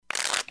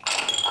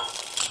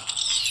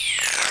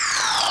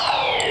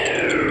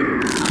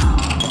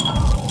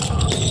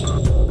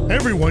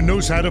Everyone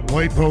knows how to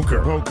play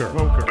poker. But do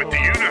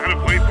you know how to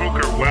play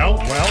poker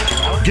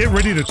well? Get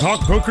ready to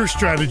talk poker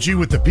strategy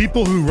with the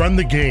people who run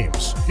the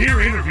games. Hear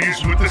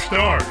interviews with the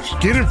stars.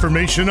 Get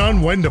information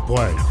on when to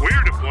play,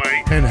 where to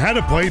play, and how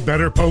to play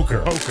better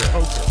poker.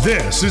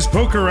 This is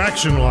Poker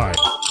Action Line,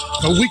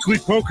 a weekly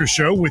poker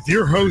show with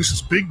your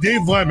hosts Big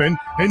Dave Lemon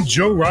and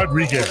Joe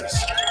Rodriguez.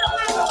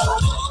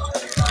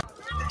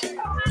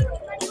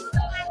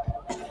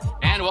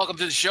 Welcome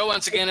to the show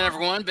once again,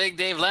 everyone. Big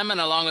Dave Lemon,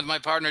 along with my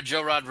partner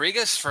Joe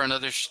Rodriguez, for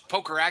another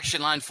poker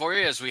action line for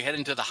you as we head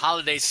into the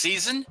holiday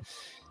season.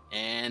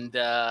 And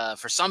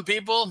for some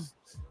people,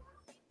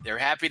 they're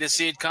happy to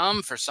see it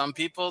come. For some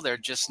people, they're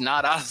just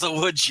not out of the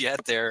woods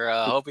yet. They're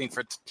hoping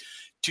for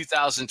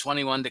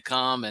 2021 to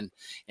come and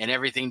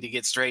everything to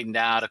get straightened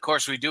out. Of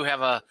course, we do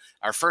have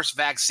our first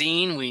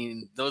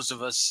vaccine. Those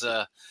of us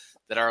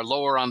that are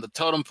lower on the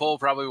totem pole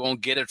probably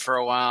won't get it for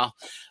a while.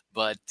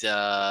 But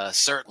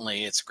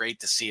certainly it's great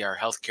to see our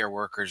healthcare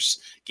workers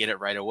get it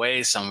right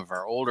away. Some of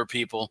our older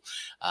people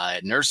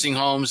at nursing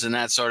homes and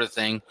that sort of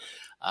thing.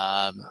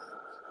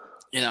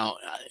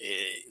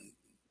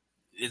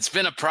 It's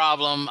been a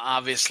problem,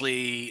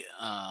 obviously,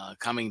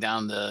 coming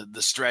down the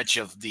stretch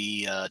of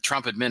the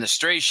Trump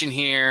administration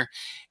here.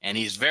 And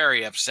he's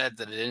very upset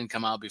that it didn't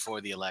come out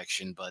before the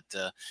election. But,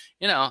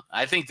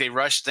 I think they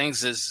rushed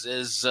things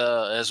as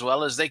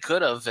well as they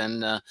could have.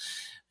 And,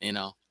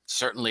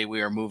 certainly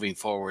we are moving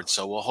forward.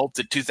 So we'll hope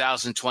that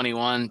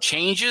 2021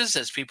 changes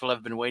as people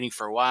have been waiting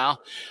for a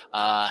while.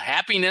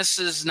 Happiness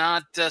is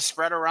not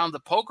spread around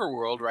the poker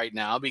world right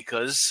now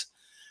because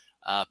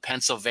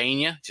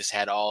Pennsylvania just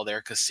had all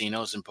their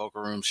casinos and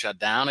poker rooms shut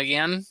down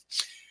again.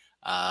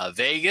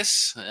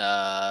 Vegas,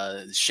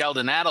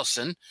 Sheldon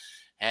Adelson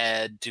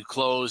had to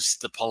close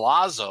the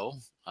Palazzo.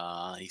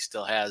 He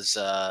still has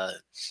the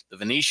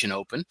Venetian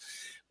open,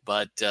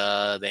 but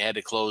they had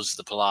to close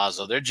the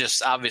Palazzo. They're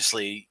just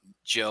obviously,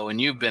 Joe, and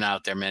you've been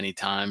out there many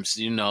times,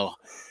 you know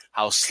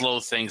how slow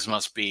things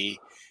must be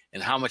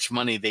and how much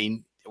money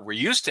they were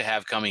used to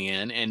have coming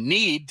in and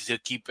need to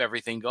keep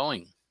everything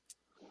going.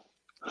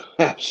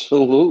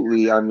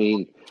 Absolutely. I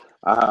mean,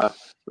 out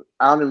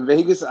in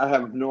Vegas, I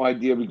have no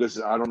idea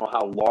because I don't know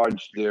how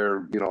large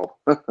their,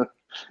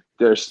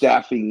 their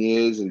staffing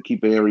is and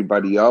keeping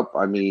everybody up.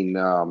 I mean,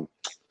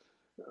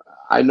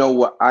 I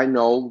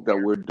know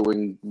that we're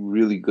doing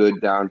really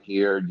good down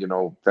here,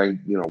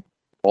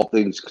 all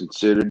things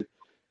considered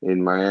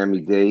in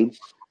Miami-Dade.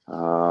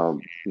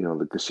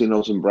 The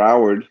casinos in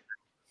Broward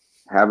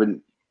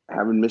haven't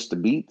missed a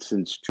beat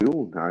since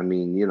June. I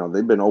mean,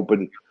 they've been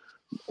open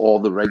all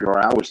the regular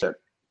hours that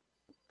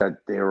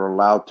they're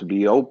allowed to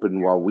be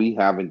open while we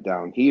haven't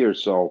down here.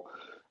 So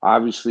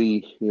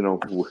obviously,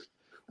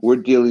 we're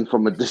dealing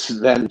from a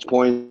disadvantage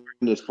point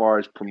as far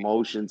as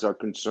promotions are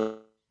concerned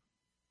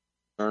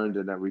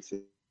and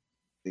everything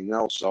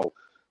else. So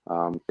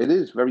it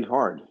is very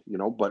hard,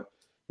 but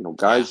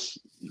guys,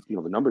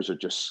 the numbers are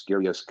just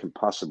scary as can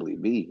possibly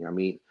be. I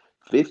mean,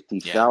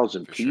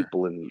 50,000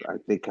 people, and I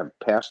think have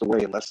passed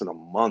away in less than a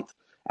month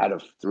out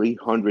of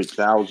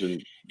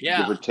 300,000,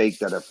 give or take,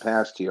 that have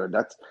passed here.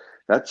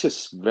 That's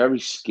just very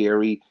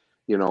scary,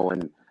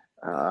 and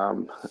I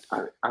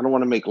don't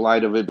want to make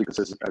light of it because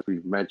as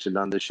we've mentioned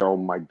on the show,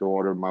 my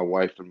daughter, my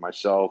wife, and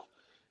myself,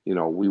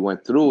 we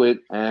went through it,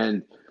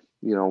 and,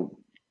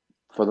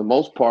 for the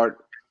most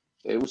part,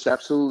 it was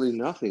absolutely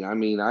nothing. I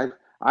mean,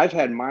 I've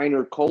had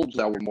minor colds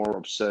that were more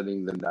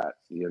upsetting than that,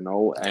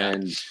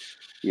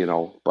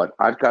 but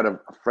I've got a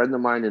friend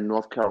of mine in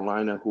North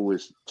Carolina who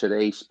is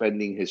today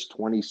spending his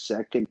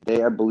 22nd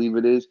day, I believe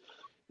it is,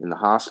 in the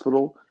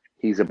hospital.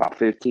 He's about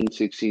 15,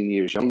 16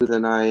 years younger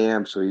than I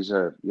am. So he's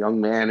a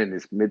young man in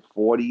his mid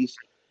 40s.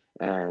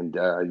 And,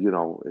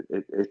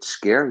 it's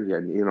scary.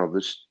 And,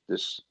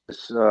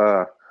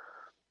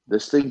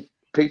 this thing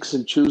picks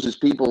and chooses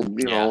people,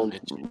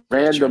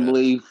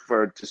 randomly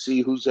to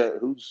see who's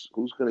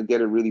going to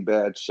get it really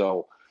bad.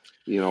 So,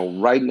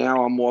 right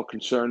now I'm more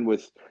concerned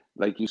with,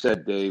 like you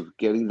said, Dave,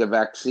 getting the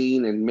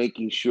vaccine and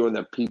making sure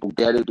that people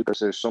get it because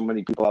there's so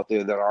many people out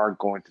there that aren't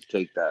going to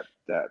take that.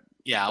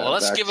 Yeah, well,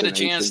 let's give it a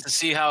chance to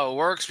see how it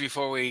works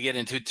before we get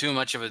into too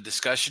much of a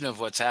discussion of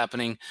what's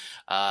happening.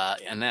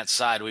 On that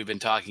side, we've been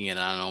talking it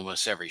on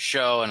almost every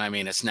show, and I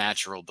mean, it's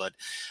natural. But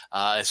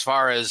as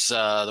far as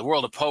the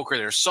world of poker,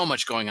 there's so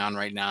much going on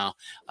right now.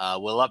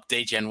 We'll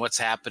update you on what's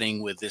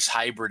happening with this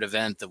hybrid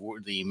event,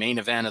 the main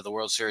event of the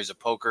World Series of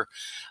Poker.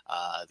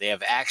 They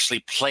have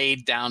actually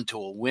played down to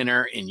a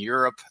winner in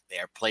Europe. They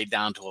are played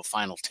down to a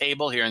final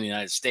table here in the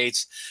United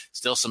States.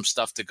 Still some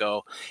stuff to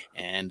go,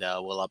 and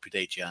we'll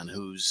update you on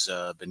who's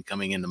been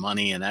coming in the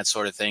money and that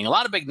sort of thing. A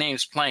lot of big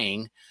names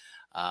playing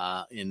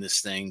in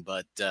this thing,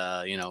 but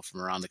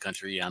from around the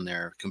country on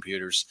their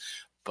computers.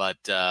 But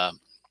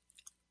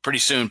pretty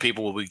soon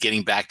people will be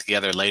getting back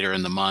together later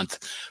in the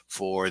month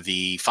for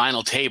the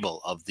final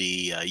table of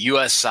the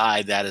U.S.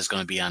 side. That is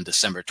going to be on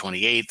December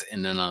 28th.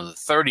 And then on the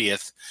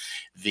 30th,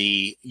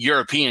 the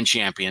European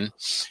champion,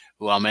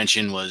 who I'll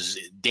mention was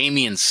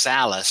Damian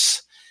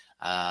Salas,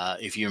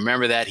 If you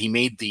remember that, he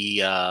made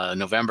the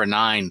November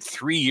 9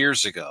 3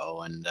 years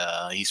ago, and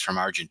he's from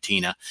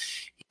Argentina.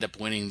 He ended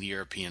up winning the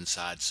European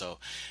side, so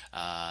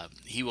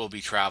he will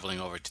be traveling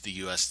over to the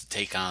U.S. to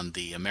take on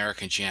the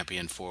American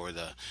champion for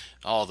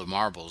all the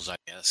marbles, I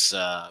guess.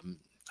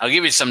 I'll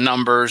give you some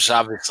numbers,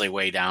 obviously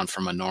way down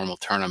from a normal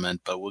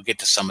tournament, but we'll get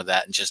to some of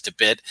that in just a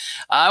bit.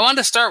 I wanted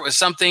to start with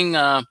something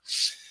that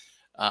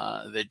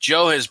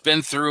Joe has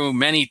been through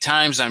many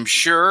times, I'm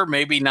sure,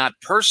 maybe not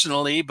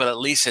personally, but at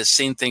least has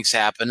seen things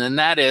happen. And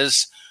that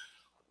is,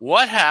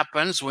 what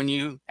happens when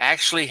you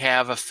actually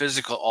have a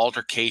physical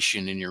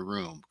altercation in your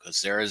room?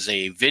 Because there is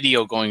a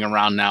video going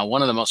around now.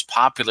 One of the most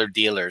popular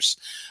dealers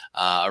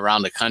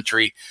around the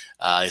country,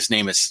 his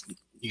name is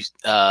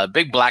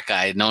big black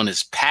guy known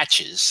as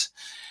Patches.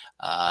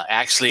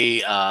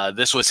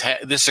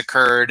 This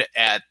occurred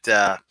at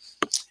the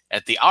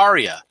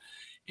Aria.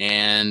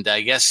 And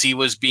I guess he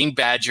was being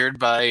badgered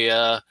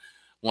by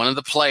one of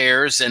the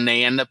players, and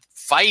they end up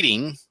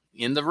fighting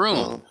in the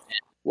room.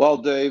 Well,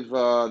 Dave,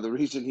 the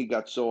reason he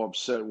got so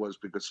upset was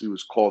because he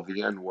was called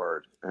the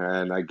N-word.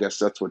 And I guess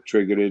that's what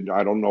triggered it.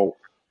 I don't know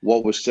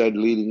what was said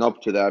leading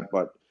up to that,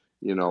 but,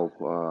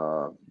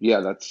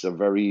 that's a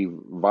very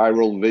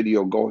viral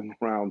video going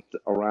around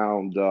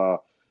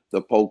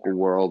the poker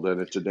world. And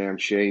it's a damn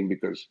shame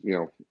because,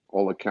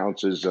 all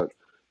accounts is that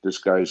this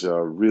guy's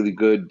a really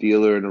good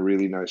dealer and a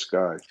really nice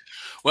guy.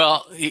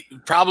 Well,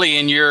 probably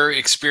in your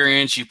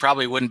experience, you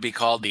probably wouldn't be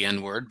called the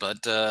N-word,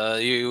 but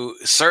you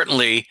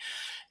certainly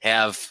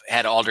have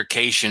had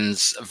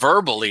altercations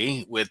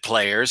verbally with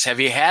players. Have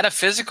you had a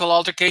physical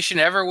altercation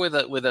ever with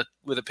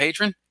a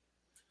patron?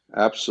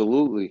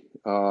 Absolutely.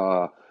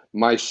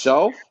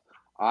 Myself,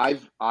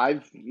 I've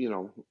had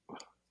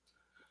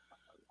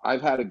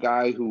a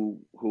guy who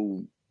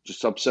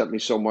just upset me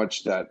so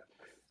much that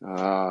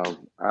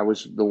I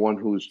was the one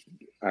who's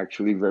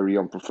actually very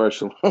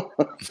unprofessional.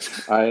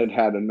 I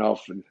had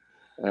enough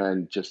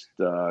and just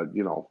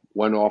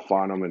went off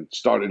on him and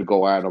started to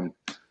go at him.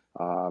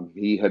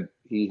 He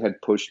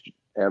had pushed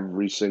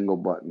every single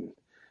button,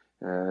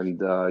 and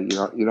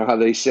you know how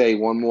they say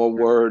one more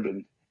word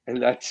and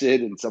that's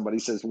it. And somebody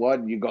says what,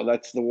 and you go,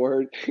 that's the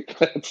word.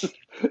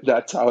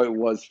 That's how it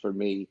was for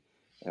me.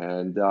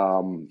 And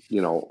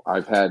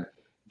I've had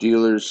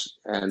dealers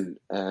and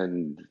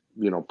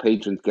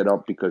patrons get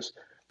up because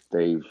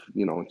they've,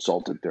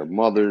 insulted their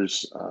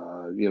mothers,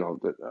 a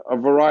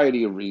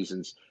variety of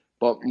reasons.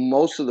 But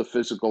most of the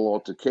physical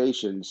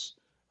altercations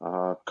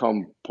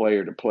come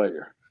player to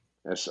player,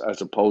 as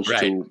opposed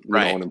to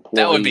an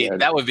employee.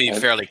 That would be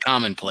fairly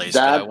commonplace.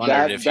 But I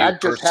wondered if you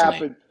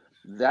personally.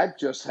 That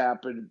just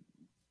happened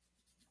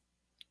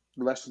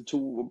about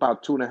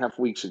 2.5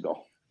 weeks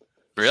ago.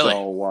 Really?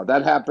 So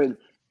that happened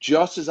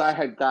just as I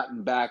had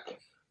gotten back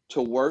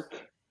to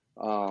work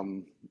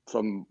from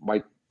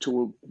my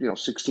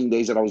 16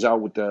 days that I was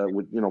out with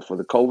for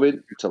the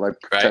COVID until I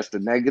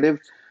tested negative.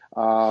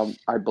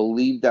 I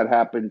believe that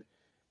happened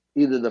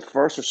either the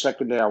first or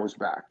second day I was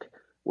back,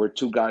 where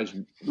two guys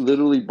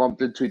literally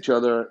bumped into each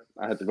other.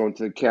 I had to go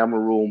into the camera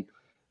room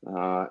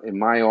in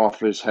my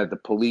office, had the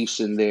police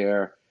in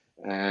there,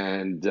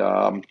 and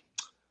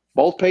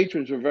both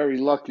patrons were very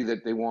lucky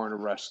that they weren't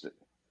arrested,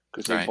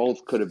 because they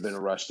both could have been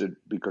arrested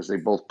because they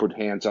both put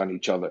hands on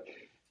each other.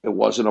 It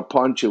wasn't a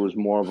punch. It was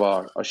more of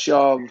a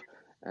shove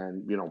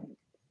and,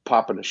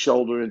 popping a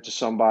shoulder into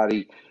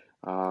somebody.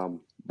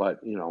 But,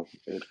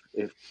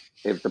 if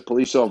the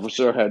police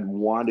officer had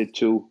wanted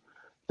to,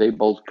 they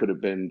both could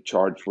have been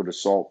charged with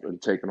assault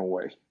and taken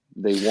away.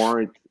 They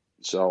weren't.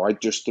 So I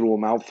just threw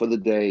them out for the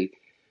day.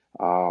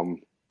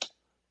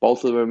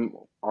 Both of them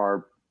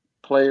are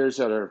players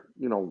that are,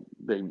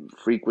 they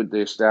frequent the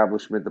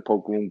establishment, the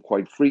poker room,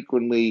 quite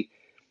frequently.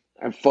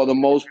 And for the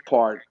most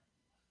part,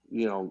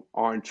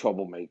 aren't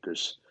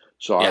troublemakers.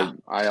 So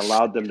I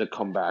allowed them to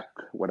come back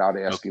without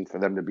asking for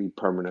them to be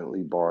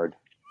permanently barred.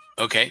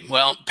 Okay.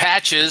 Well,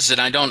 Patches,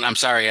 and I'm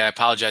sorry, I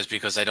apologize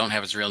because I don't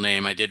have his real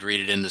name. I did read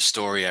it in the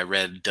story I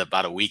read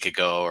about a week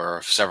ago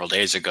or several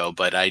days ago,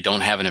 but I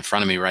don't have it in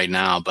front of me right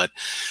now. But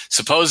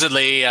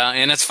supposedly,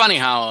 and it's funny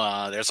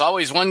how there's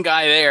always one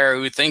guy there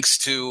who thinks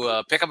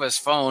to pick up his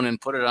phone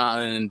and put it on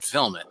and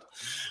film it.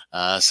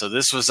 So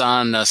this was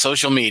on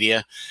social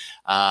media,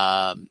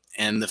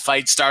 and the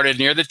fight started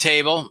near the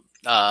table.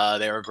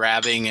 They were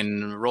grabbing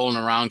and rolling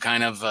around,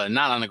 kind of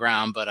not on the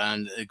ground, but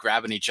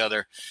grabbing each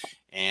other.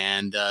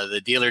 And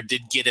the dealer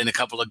did get in a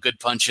couple of good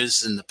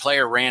punches, and the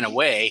player ran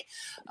away.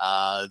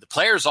 The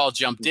players all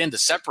jumped in to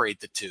separate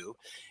the two,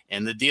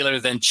 and the dealer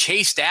then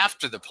chased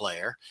after the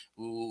player,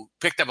 who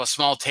picked up a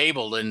small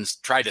table and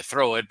tried to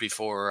throw it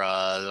before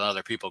the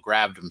other people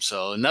grabbed him.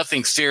 So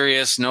nothing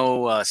serious,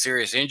 no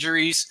serious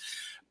injuries.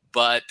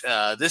 But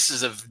this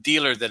is a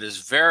dealer that is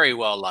very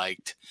well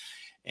liked,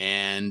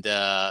 and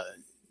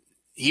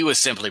he was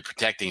simply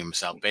protecting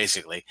himself,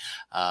 basically.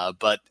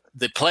 But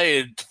the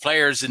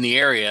players in the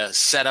area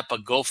set up a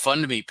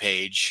GoFundMe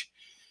page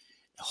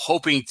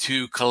hoping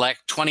to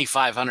collect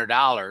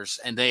 $2,500,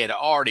 and they had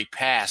already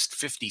passed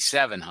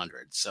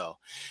 $5,700. So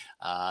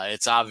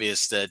it's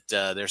obvious that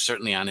they're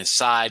certainly on his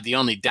side. The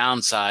only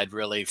downside,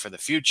 really, for the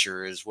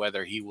future is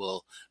whether he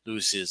will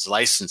lose his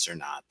license or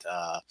not.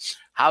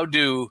 How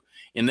do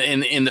in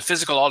the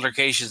physical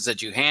altercations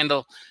that you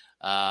handle?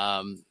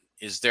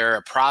 Is there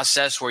a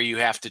process where you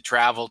have to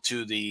travel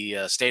to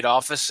the state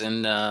office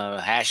and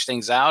hash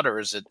things out, or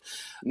is it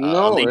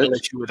a legal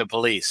issue with the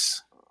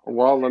police?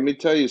 Well, let me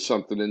tell you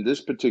something. In this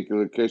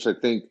particular case, I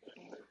think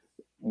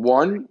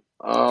one,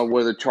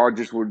 where the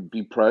charges would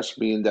be pressed,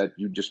 being that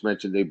you just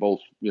mentioned they both,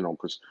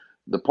 because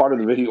the part of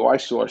the video I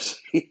saw,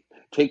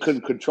 they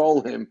couldn't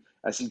control him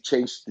as he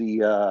chased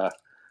the.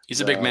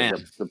 He's a big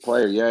man. The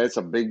player, yeah, that's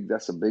a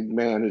big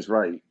man. Is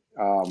right.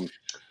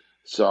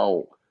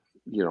 So,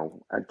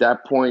 at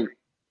that point,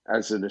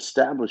 as an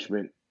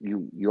establishment,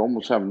 you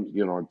almost have,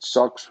 it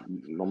sucks.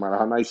 No matter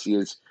how nice he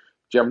is,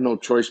 you have no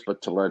choice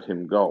but to let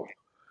him go.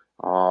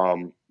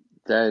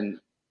 Then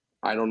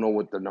I don't know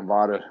what the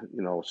Nevada,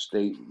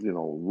 state,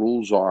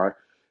 rules are.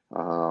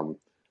 I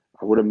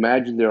would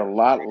imagine they're a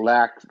lot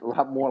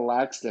more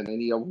lax than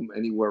any of them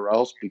anywhere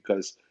else,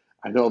 because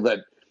I know that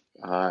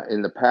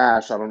in the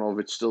past, I don't know if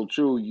it's still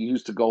true, you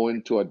used to go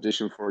in to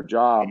audition for a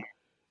job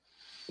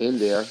in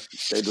there.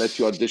 They'd let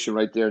you audition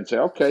right there and say,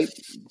 okay,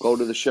 go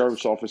to the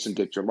sheriff's office and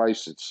get your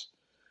license.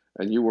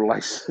 And you were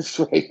licensed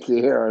right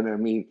there. And I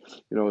mean,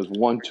 it was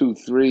 1, 2,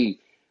 3.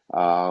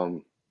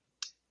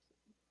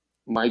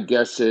 My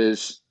guess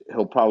is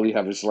he'll probably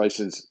have his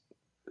license,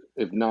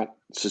 if not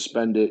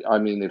suspended. I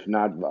mean, if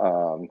not,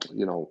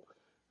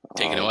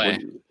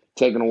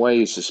 taken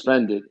away,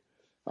 suspended.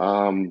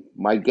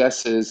 My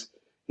guess is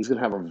he's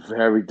going to have a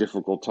very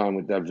difficult time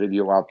with that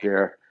video out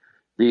there,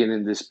 being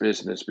in this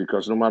business,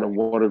 because no matter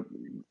what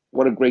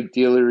a great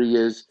dealer he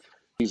is,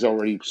 he's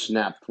already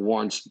snapped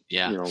once.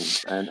 Yeah.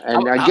 And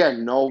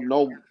again,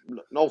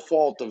 no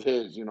fault of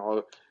his.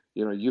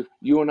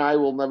 You and I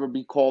will never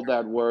be called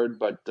that word,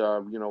 but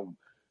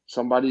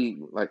somebody,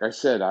 like I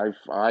said,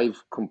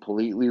 I've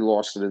completely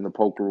lost it in the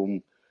poker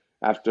room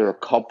after a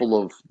couple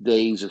of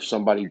days of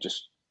somebody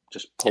just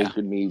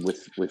poking me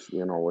with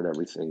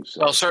everything.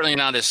 So. Well, certainly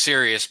not as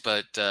serious,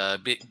 but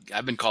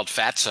I've been called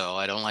fatso.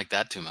 I don't like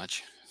that too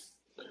much.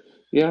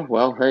 Yeah,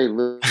 well, hey,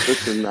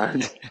 listen,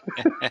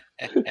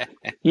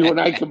 you and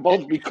I can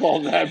both be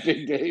called that,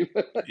 Big Dave.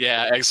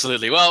 Yeah,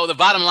 absolutely. Well, the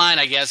bottom line,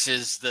 I guess,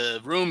 is the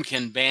room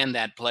can ban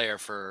that player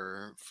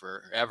for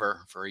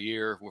forever, for a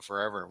year, or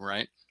forever,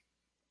 right?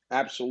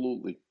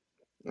 Absolutely,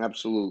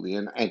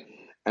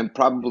 and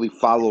probably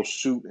follow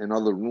suit in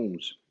other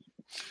rooms.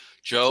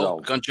 Joe,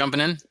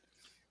 jumping in?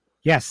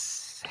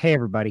 Yes. Hey,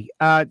 everybody.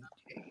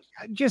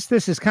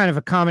 This is kind of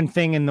a common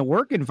thing in the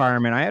work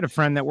environment. I had a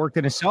friend that worked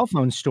in a cell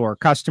phone store.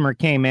 Customer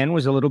came in,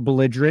 was a little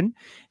belligerent,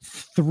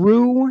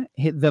 threw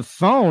the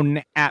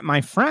phone at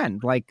my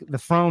friend. Like, the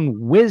phone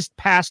whizzed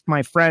past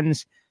my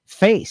friend's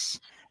face.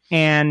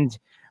 And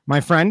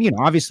my friend,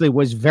 obviously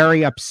was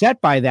very upset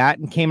by that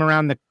and came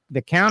around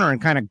the counter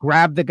and kind of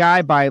grabbed the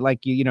guy by, like,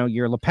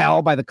 your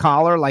lapel, by the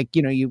collar. Like,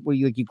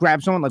 you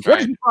grab someone, like, what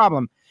is the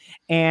problem?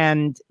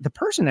 And the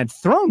person had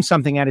thrown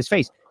something at his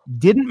face.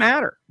 Didn't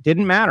matter.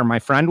 My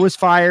friend was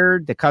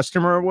fired. The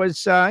customer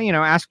was,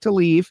 asked to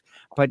leave.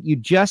 But you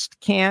just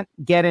can't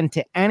get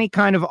into any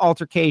kind of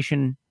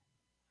altercation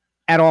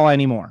at all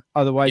anymore.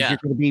 Otherwise, you're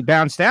going to be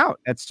bounced out.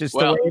 That's just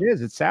the way it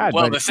is. It's sad.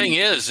 Well, the thing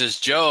is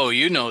Joe,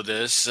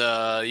 this.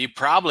 You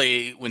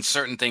probably, when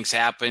certain things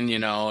happen,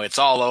 it's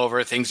all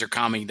over. Things are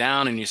calming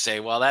down, and you say,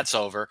 well, that's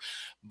over.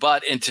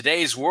 But in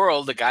today's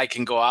world, the guy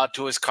can go out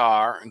to his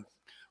car and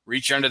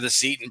reach under the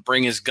seat and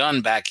bring his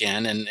gun back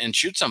in and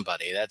shoot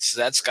somebody.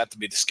 That's got to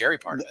be the scary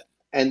part of it.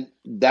 And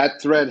that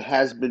threat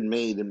has been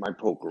made in my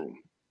poker room.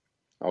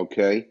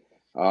 Okay.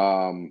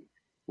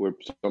 Where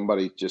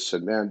somebody just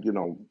said, man, you're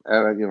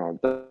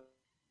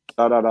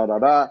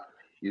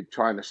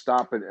trying to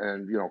stop it.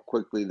 And,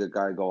 quickly the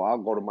guy go, I'll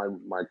go to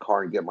my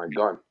car and get my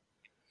gun.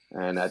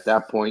 And at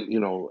that point,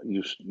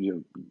 you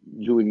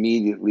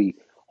immediately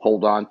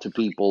hold on to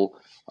people.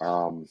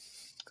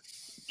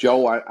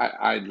 Joe,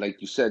 I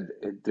like you said,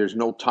 there's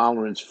no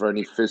tolerance for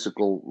any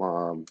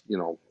physical,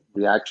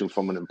 reaction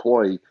from an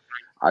employee.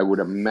 I would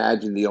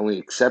imagine the only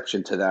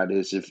exception to that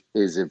is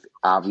if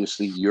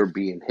obviously you're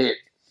being hit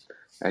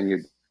and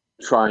you're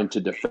trying to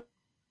defend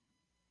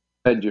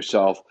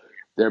yourself.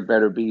 There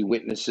better be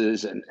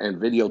witnesses and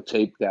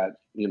videotape that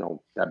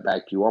that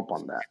back you up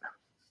on that.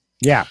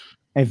 Yeah,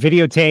 and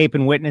videotape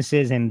and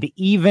witnesses, and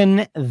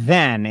even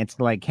then, it's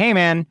like, hey,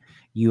 man.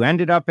 You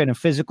ended up in a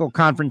physical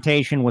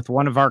confrontation with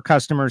one of our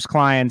customers'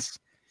 clients.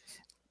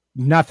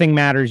 Nothing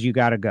matters. You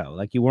got to go.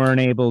 Like, you weren't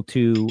able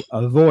to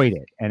avoid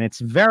it. And it's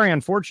very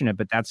unfortunate,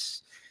 but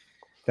that's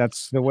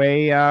the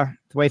way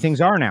things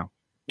are now.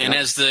 And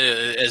as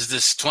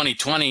this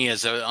 2020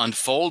 has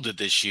unfolded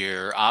this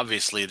year,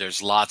 obviously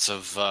there's lots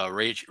of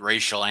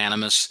racial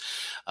animus.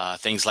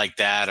 Things like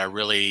that are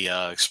really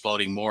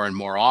exploding more and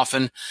more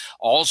often.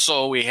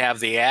 Also, we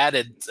have the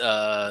added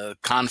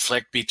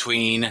conflict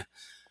between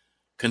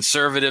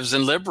conservatives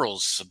and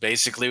liberals,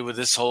 basically, with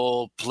this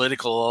whole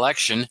political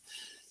election.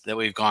 that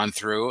we've gone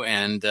through,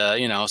 and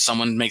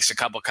someone makes a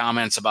couple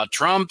comments about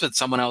Trump that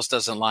someone else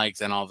doesn't like,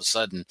 then all of a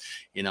sudden,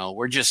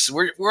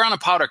 we're on a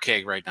powder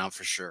keg right now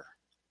for sure.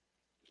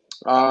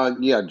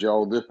 Yeah,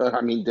 Joe.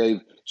 I mean,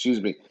 Dave.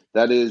 Excuse me.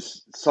 That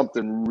is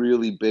something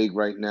really big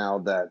right now.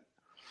 That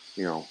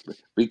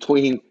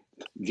between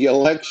the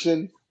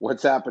election,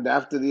 what's happened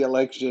after the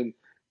election,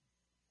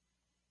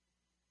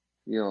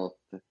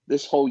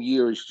 this whole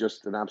year is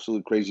just an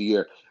absolute crazy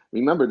year.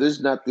 Remember, this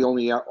is not the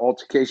only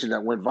altercation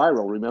that went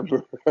viral.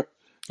 Remember,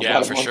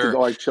 about a month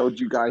ago, I showed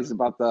you guys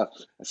about the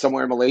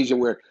somewhere in Malaysia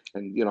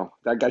and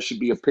that guy should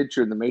be a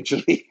pitcher in the major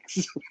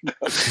leagues.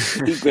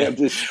 He grabbed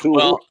his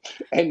stool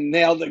and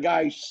nailed the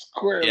guy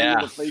squarely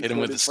in the face. Hit him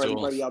with the stool.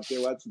 Anybody out there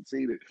who hasn't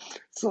seen it.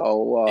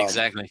 So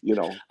exactly.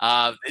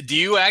 Do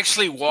you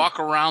actually walk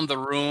around the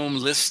room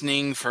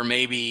listening for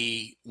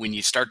maybe when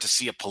you start to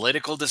see a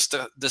political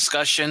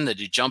discussion that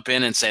you jump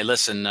in and say,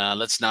 "Listen,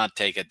 let's not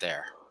take it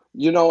there"?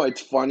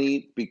 It's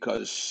funny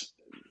because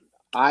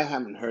I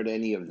haven't heard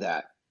any of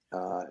that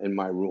in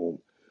my room.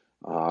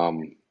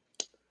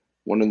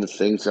 One of the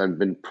things I've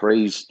been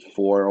praised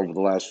for over the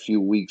last few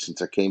weeks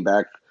since I came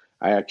back,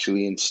 I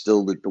actually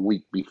instilled it the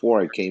week before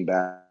I came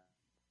back,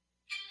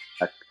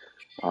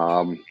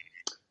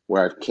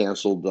 where I've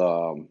canceled,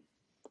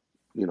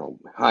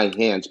 high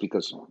hands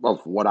because of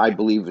what I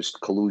believe is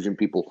collusion.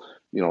 People,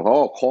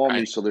 call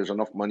me so there's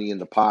enough money in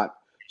the pot.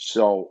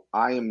 So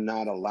I am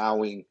not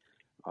allowing,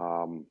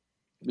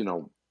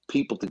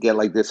 people to get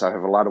like this. I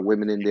have a lot of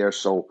women in there,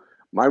 so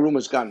my room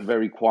has gotten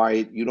very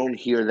quiet. You don't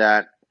hear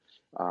that.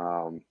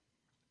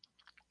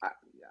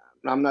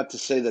 I'm not to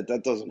say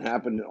that doesn't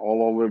happen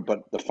all over,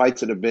 but the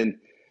fights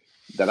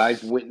that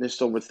I've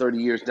witnessed over 30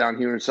 years down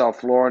here in South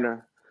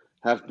Florida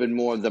have been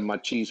more the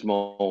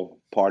machismo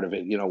part of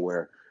it,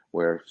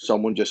 where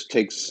someone just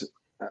takes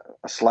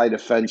a slight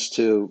offense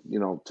to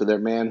their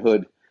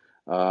manhood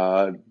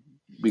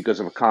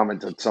because of a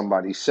comment that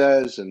somebody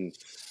says, and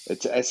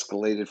it's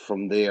escalated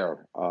from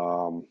there.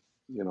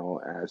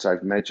 As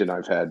I've mentioned,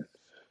 I've had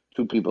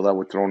 2 people that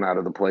were thrown out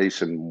of the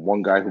place, and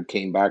one guy who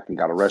came back and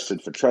got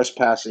arrested for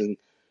trespassing,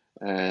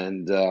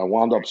 and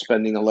wound up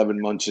spending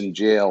 11 months in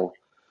jail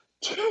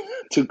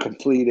to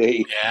complete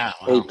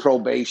a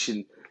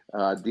probation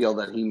deal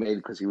that he made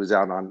because he was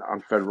out on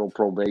federal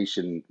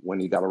probation when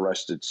he got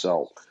arrested.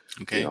 So,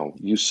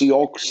 you see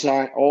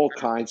all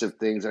kinds of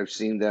things. I've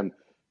seen them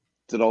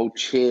throw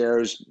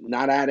chairs,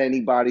 not at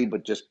anybody,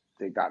 but just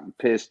they gotten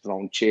pissed,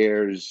 thrown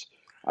chairs.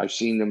 I've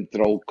seen them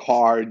throw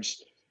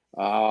cards.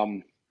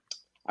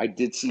 I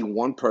did see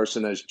one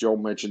person, as Joe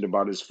mentioned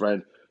about his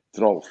friend,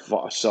 throw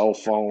a cell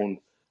phone.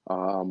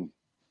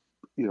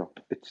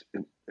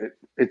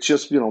 It's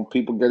just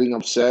people getting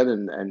upset,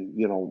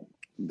 and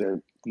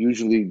they're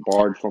usually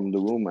barred from the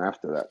room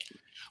after that.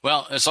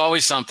 Well, it's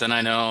always something,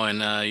 I know,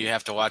 and you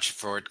have to watch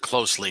for it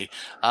closely.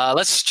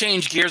 Let's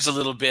change gears a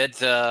little bit.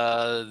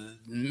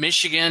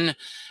 Michigan,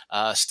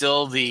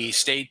 still the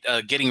state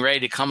getting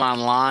ready to come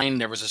online.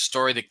 There was a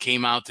story that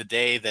came out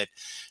today that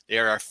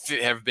there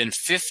have been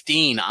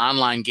 15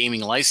 online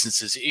gaming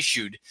licenses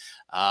issued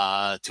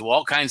to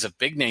all kinds of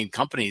big-name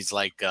companies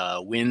like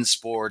Wynn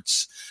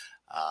Sports,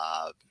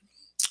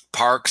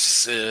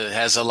 Parks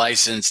has a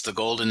license, the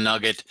Golden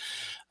Nugget,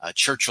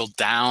 Churchill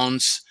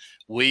Downs,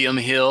 William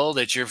Hill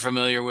that you're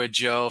familiar with,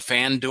 Joe,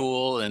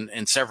 FanDuel,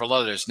 and several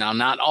others. Now,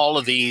 not all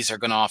of these are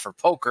going to offer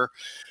poker.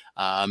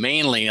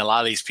 Mainly, a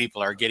lot of these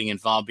people are getting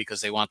involved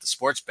because they want the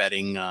sports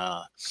betting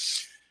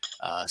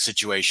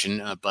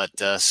situation, but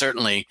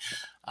certainly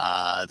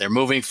they're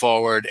moving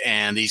forward,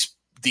 and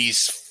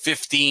these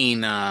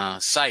 15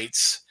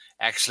 sites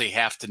actually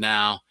have to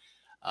now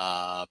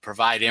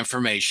provide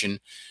information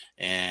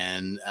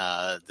and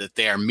that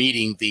they are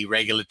meeting the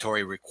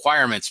regulatory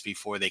requirements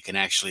before they can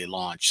actually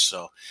launch.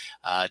 So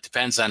it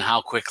depends on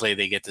how quickly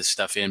they get this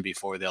stuff in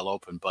before they'll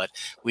open. But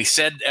we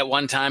said at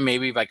one time,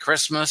 maybe by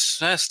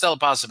Christmas, still a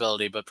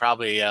possibility, but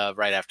probably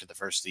right after the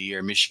first of the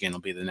year, Michigan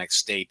will be the next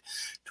state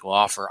to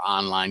offer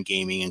online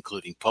gaming,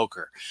 including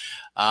poker.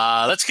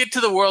 Let's get to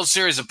the World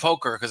Series of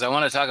Poker, because I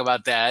want to talk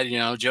about that.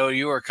 Joe,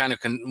 you were kind of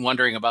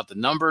wondering about the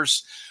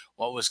numbers,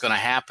 what was going to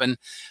happen.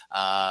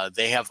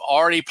 They have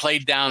already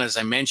played down, as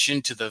I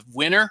mentioned, to the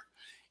winner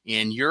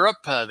in Europe.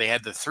 They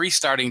had the 3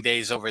 starting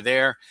days over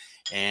there,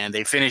 and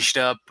they finished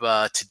up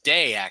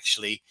today,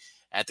 actually,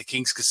 at the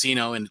King's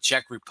Casino in the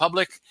Czech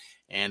Republic,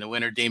 and the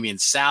winner, Damian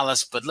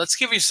Salas. But let's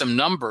give you some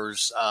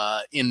numbers.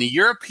 In the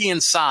European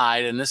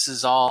side, and this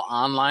is all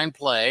online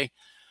play,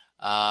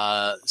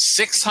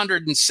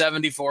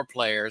 674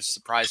 players, the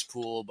prize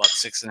pool about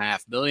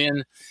 $6.5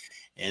 million.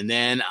 And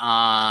then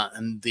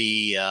on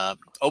the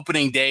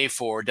opening day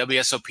for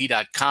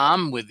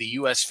WSOP.com with the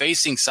U.S.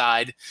 facing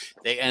side,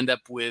 they end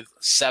up with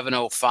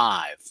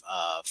 705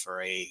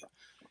 for a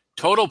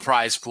total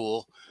prize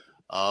pool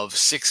of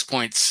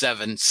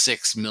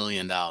 $6.76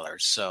 million.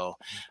 So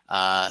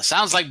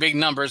sounds like big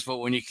numbers, but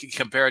when you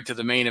compare it to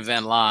the main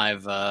event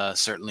live,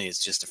 certainly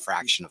it's just a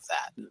fraction of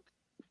that.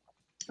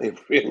 It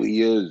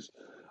really is.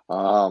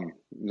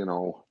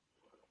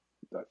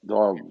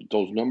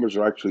 Those numbers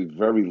are actually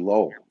very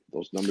low.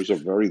 Those numbers are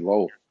very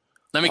low.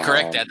 Let me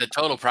correct that. The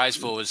total prize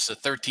pool was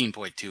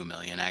 13.2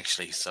 million,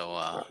 actually.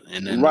 So,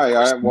 and then right,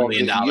 $1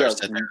 million that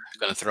they're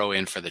going to throw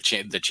in for the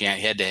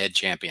head-to-head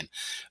champion.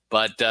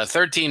 But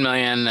 13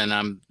 million, and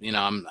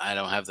I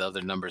don't have the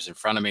other numbers in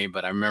front of me,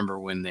 but I remember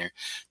when there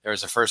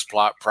was a first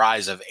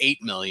prize of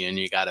 8 million.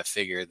 You got to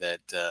figure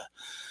that the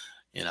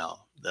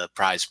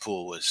prize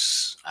pool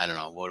was, I don't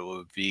know what it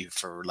would be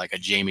for like a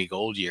Jamie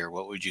Gold year.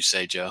 What would you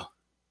say, Joe?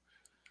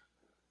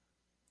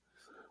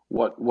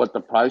 What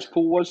the prize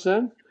pool was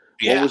then?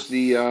 Yeah. What was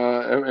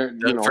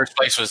the first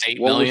place was 8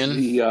 million. Was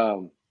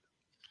the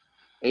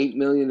 8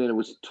 million, and it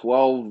was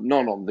 12.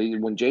 No.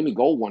 When Jamie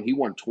Gold won, he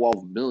won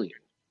 12 million.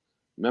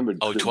 Remember?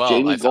 12.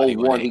 Jamie Gold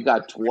won. He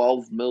got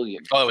 12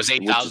 million. Oh, it was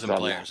 8,000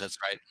 players. That's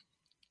right.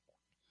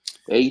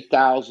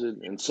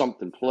 8,000 and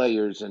something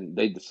players, and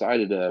they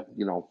decided to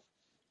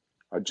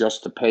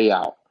adjust the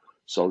payout.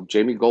 So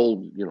Jamie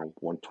Gold,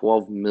 won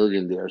 12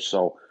 million there.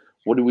 So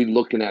what are we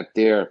looking at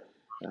there?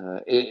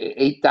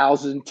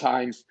 8,000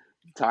 times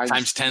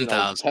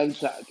 10,000.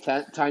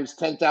 10 times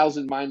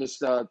 10,000 minus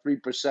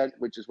 3%,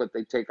 which is what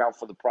they take out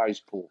for the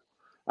prize pool.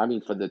 I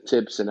mean, for the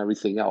tips and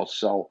everything else.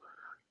 So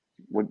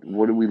what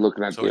are we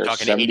looking at there? So we're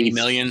talking 80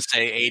 million,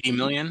 say 80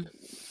 million?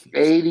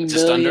 80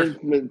 just million.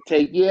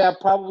 Under?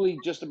 Probably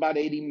just about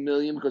 80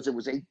 million because it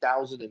was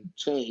 8,000 and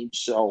change.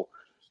 So,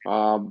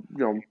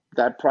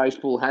 that prize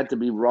pool had to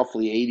be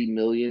roughly 80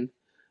 million,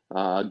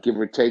 give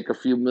or take a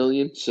few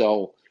million.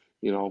 So,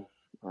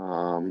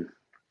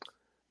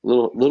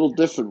 little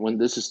different when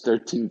this is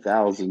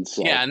 13,000.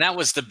 So. Yeah, and that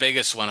was the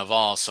biggest one of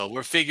all. So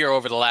we're figure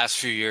over the last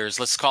few years,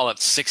 let's call it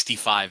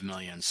 65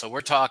 million. So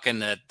we're talking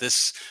that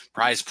this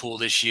prize pool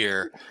this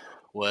year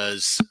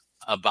was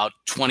about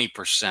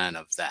 20%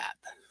 of that.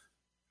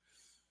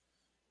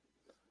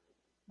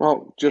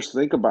 Well, just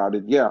think about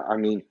it. Yeah, I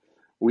mean,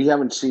 we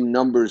haven't seen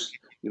numbers.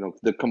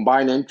 The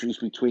combined entries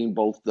between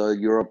both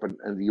Europe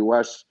and the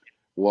U.S.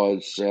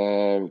 was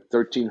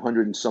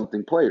 1,300 and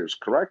something players,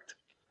 correct?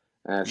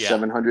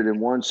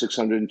 701,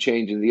 600 and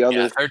change in the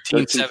other,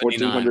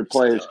 1,400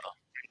 players.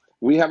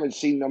 We haven't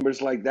seen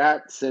numbers like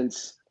that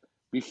since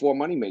before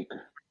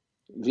Moneymaker.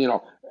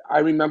 I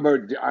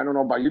remember, I don't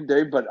know about you,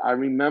 Dave, but I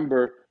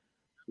remember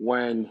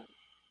when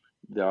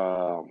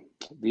the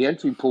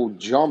entry pool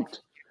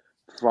jumped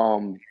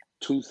from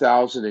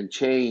 2,000 and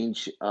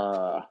change,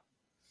 to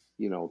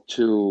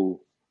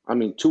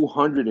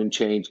 200 and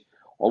change,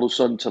 all of a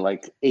sudden to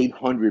like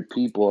 800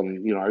 people,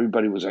 and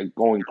everybody was like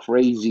going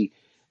crazy.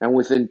 And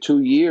within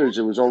 2 years,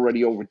 it was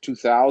already over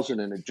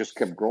 2,000, and it just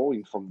kept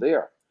growing from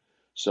there.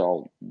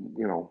 So,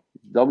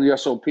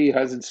 WSOP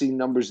hasn't seen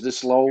numbers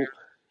this low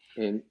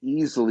in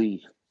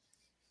easily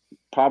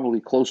probably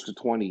close to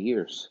 20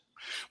 years.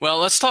 Well,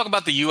 let's talk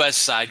about the U.S.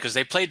 side because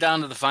they played down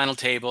to the final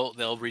table.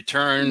 They'll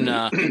return.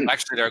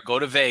 Actually, they'll go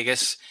to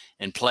Vegas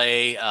and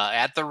play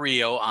at the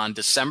Rio on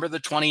December the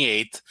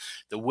 28th.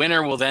 The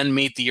winner will then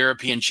meet the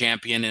European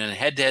champion in a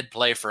head-to-head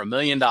play for $1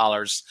 million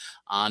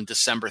on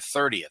December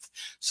 30th.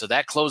 So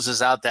that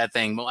closes out that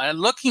thing.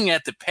 Looking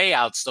at the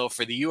payouts, though,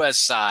 for the U.S.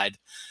 side,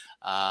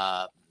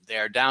 they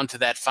are down to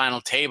that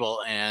final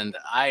table, and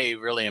I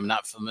really am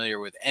not familiar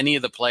with any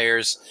of the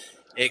players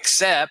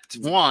except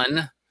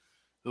one,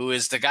 who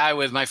is the guy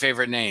with my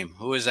favorite name.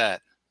 Who is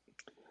that?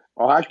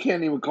 Oh, I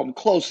can't even come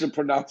close to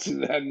pronouncing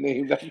that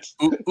name.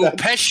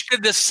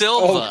 Upeshka da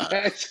Silva.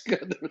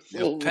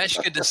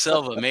 Upeshka da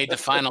Silva made the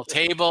final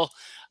table.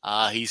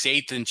 He's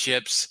 8th in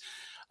chips.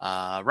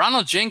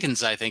 Ronald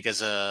Jenkins, I think,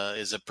 is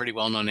a pretty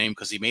well-known name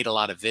because he made a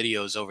lot of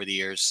videos over the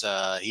years.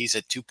 He's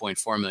at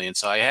 2.4 million,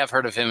 so I have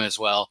heard of him as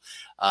well.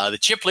 The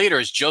chip leader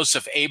is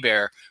Joseph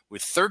Hebert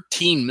with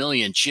 13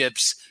 million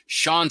chips.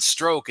 Sean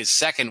Stroke is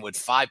second with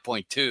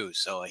 5.2,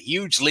 so a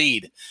huge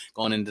lead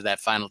going into that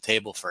final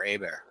table for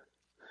Hebert.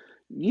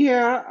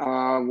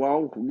 Yeah,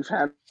 well, we've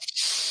had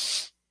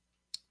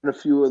a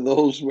few of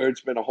those where it's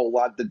been a whole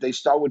lot. Did they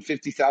start with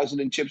 50,000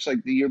 in chips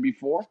like the year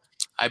before?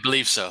 I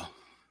believe so.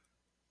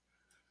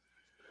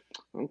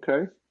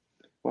 Okay.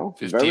 Well,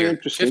 50 very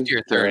interesting. 50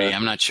 or 30,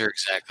 I'm not sure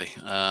exactly.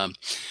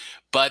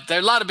 But there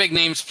are a lot of big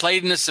names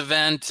played in this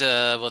event.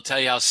 We'll tell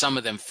you how some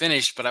of them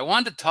finished. But I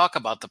wanted to talk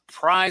about the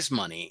prize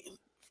money,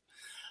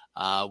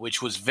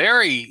 which was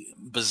very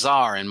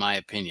bizarre in my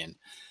opinion,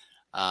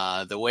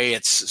 the way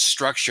it's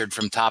structured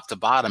from top to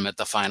bottom at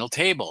the final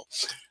table.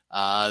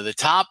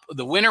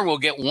 The winner will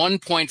get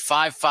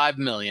 1.55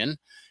 million.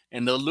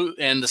 And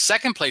the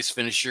second place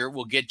finisher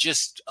will get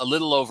just a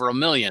little over $1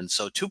 million.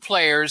 So 2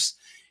 players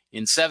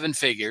in 7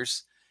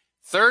 figures.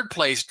 Third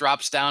place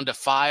drops down to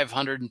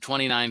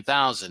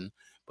 529,000.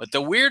 But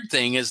the weird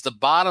thing is the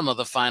bottom of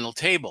the final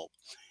table.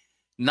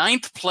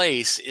 9th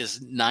place is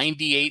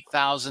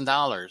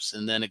 $98,000,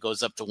 and then it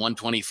goes up to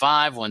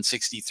 125,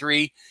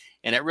 163,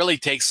 and it really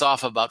takes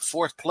off about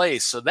 4th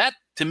place. So that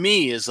to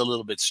me is a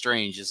little bit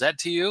strange. Is that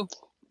to you?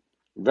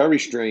 Very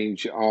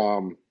strange. I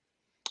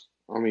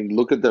mean,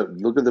 look at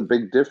the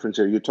big difference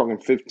here. You're talking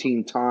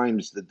 15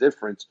 times the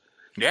difference.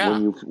 Yeah.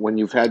 When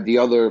you've had the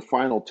other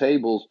final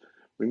tables.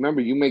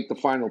 Remember, you make the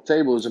final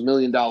table is $1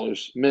 million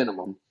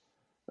minimum.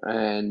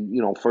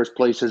 and first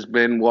place has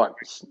been what,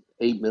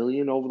 8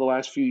 million over the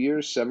last few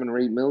years, 7 or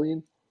 8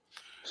 million.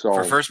 So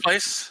for first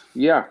place,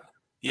 yeah,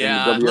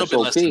 yeah, a little bit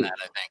less than that,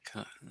 I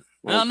think.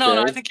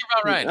 No, I think you're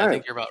about right. All I right.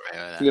 think you're about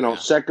right. With that, yeah.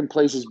 Second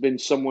place has been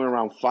somewhere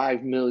around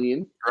 5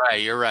 million.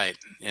 Right, you're right.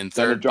 And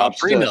Then third, it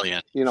drops about 3 to,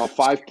 million.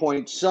 5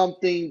 point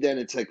something. Then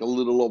it's like a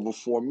little over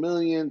 4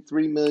 million,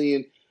 3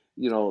 million.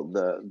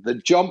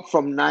 The jump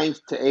from 9th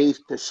to 8th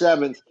to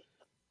 7th,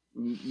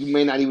 you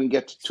may not even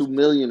get to 2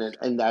 million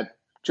in that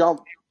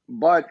jump,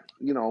 but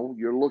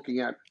you're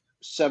looking at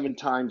 7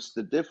 times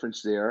the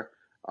difference there.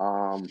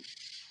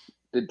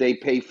 Did they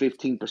pay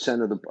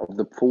 15% of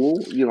the pool?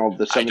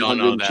 The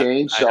 700 and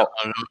change. So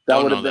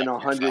that would have been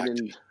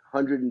 100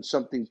 and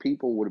something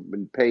people would have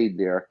been paid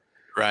there.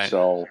 Right.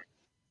 So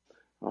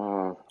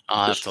the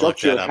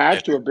structure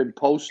had to have been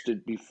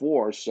posted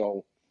before.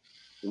 So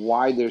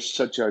why there's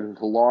such a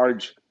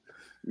large?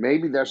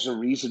 Maybe that's the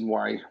reason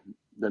why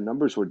the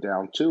numbers were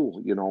down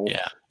too.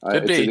 Yeah.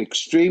 It's an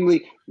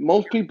extremely.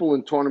 Most people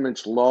in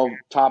tournaments love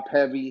top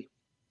heavy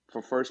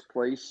for first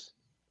place.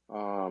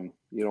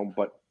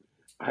 But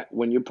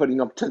when you're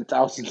putting up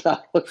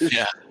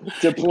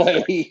 $10,000 to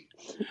play,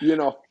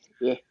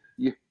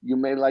 you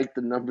may like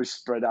the numbers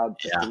spread out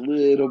just a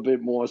little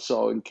bit more,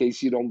 so in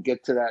case you don't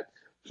get to that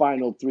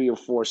final 3 or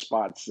 4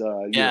 spots.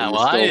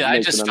 I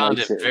just found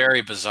it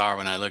very bizarre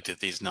when I looked at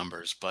these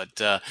numbers.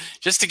 But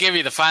just to give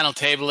you the final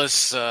table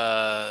list,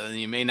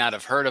 you may not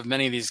have heard of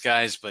many of these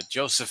guys, but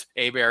Joseph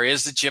Hebert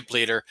is the chip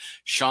leader.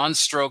 Sean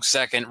Stroke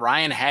second.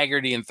 Ryan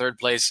Haggerty in third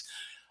place.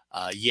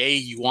 Ye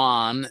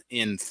Yuan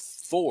in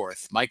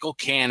fourth. Michael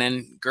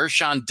Cannon,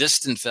 Gershon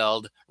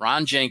Distenfeld,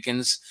 Ron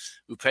Jenkins,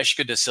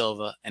 Upeshka da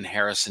Silva, and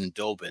Harrison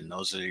Dobin.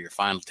 Those are your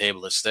final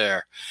table lists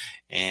there.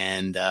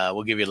 And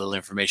we'll give you a little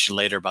information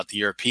later about the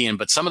European.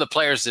 But some of the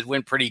players that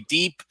went pretty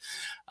deep,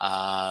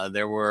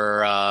 there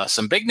were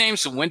some big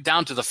names that went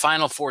down to the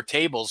final 4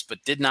 tables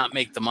but did not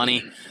make the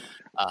money.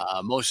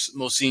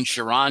 Mohsin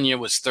Sharanya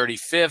was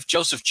 35th.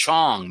 Joseph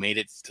Chong made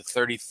it to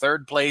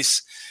 33rd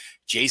place.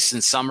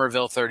 Jason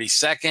Somerville,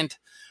 32nd.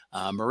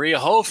 Maria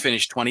Ho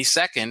finished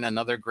 22nd,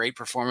 another great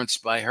performance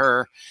by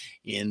her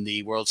in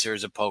the World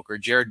Series of Poker.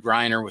 Jared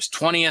Greiner was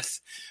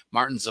 20th,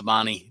 Martin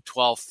Zabani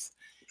 12th,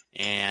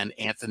 and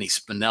Anthony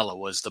Spinella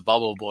was the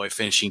bubble boy,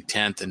 finishing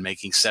 10th and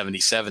making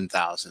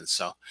 $77,000.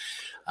 So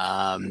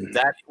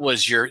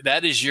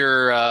that is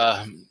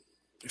your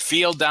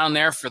field down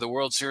there for the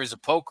World Series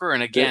of Poker.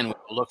 And again,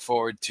 we'll look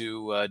forward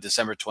to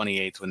December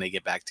 28th when they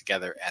get back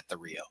together at the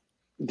Rio.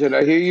 Did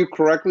I hear you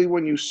correctly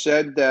when you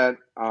said that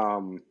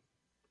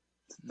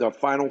the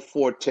final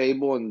 4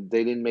 table and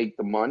they didn't make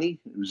the money?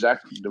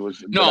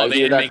 No,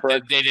 they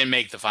didn't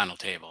make the final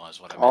table,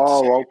 is what I meant.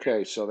 Oh,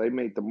 okay. So they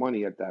made the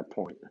money at that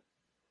point.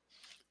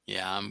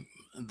 Yeah,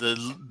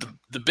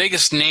 the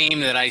biggest name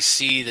that I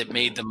see that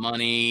made the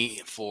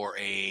money for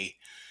a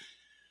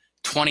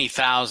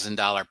 $20,000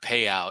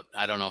 payout.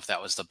 I don't know if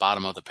that was the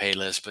bottom of the pay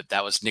list, but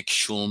that was Nick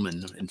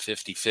Schulman in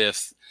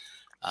 55th.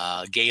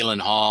 Galen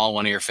Hall,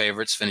 one of your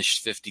favorites,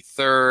 finished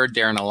 53rd.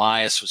 Darren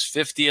Elias was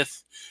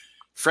 50th.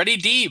 Freddie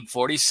Deeb,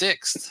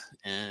 46th.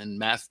 And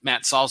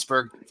Matt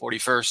Salzberg,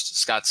 41st.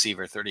 Scott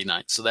Seaver,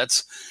 39th. So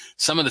that's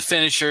some of the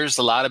finishers.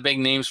 A lot of big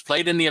names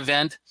played in the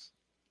event.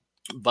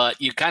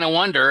 But you kind of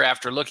wonder,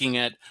 after looking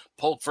at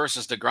Polk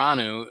versus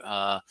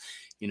Negreanu,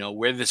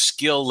 where the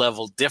skill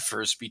level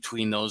differs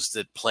between those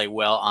that play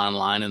well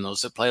online and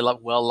those that play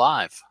well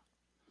live.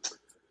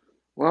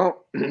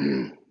 Well,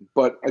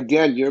 but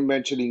again, you're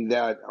mentioning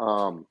that,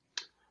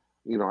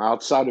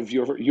 outside of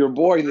your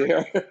boy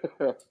there,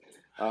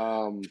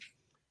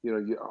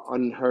 your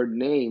unheard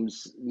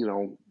names,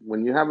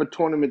 when you have a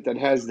tournament that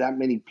has that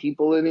many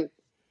people in it,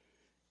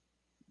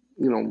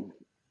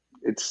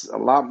 it's a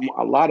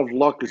lot of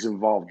luck is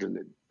involved in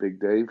it, Big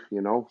Dave,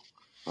 You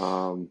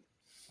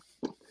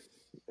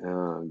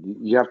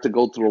have to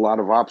go through a lot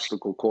of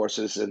obstacle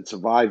courses and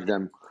survive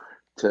them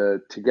to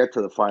get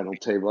to the final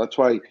table. That's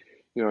why,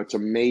 it's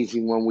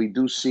amazing when we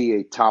do see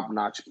a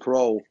top-notch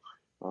pro,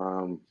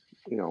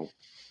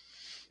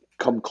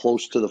 come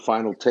close to the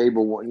final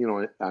table,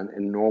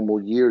 in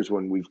normal years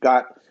when we've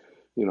got,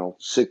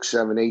 6,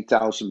 7,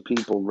 8,000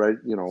 people,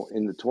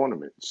 in the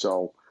tournament.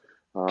 So,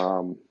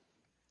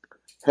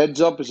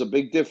 heads up is a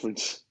big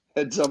difference.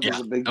 Is a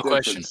big difference.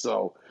 Question.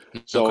 So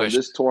in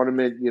this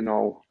tournament,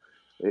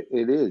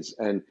 it is.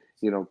 And,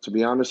 to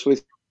be honest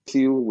with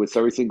you, with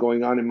everything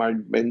going on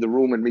in the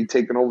room and me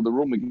taking over the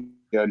room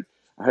again,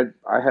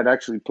 I had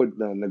actually put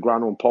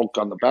Negreanu and Polk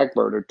on the back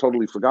burner.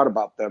 Totally forgot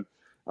about them.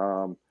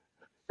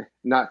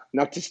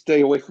 Not to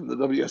stay away from the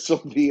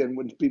WSOP and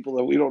with people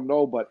that we don't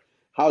know, but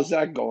how's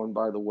that going,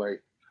 by the way?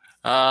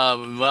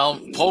 Well,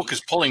 Polk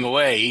is pulling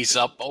away. He's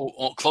up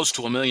close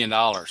to $1 million.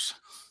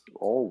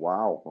 Oh,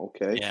 wow.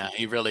 Okay. Yeah,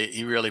 he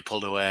really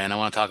pulled away, and I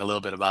want to talk a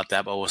little bit about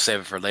that, but we'll save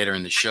it for later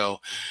in the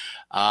show.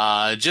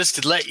 Just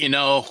to let you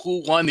know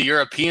who won the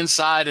European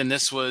side, and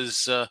this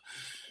was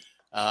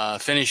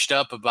finished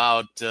up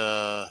about,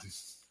 I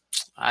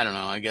don't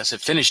know, I guess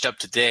it finished up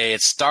today.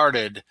 It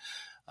started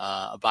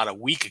about a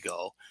week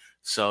ago.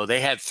 So they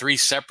had 3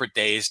 separate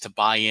days to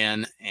buy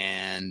in,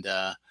 and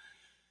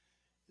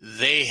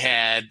they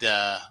had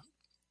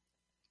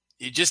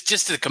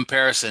just a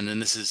comparison,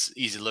 and this is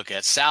easy to look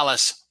at.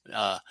 Salas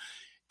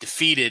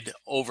defeated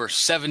over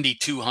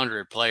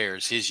 7,200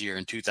 players his year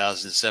in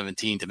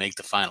 2017 to make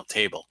the final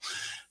table.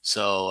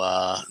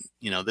 So,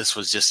 this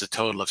was just a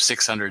total of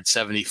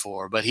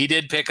 674. But he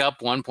did pick up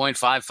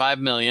 $1.55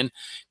 million.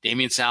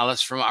 Damian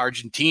Salas from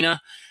Argentina,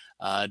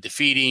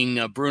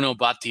 defeating Bruno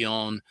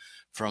Batillon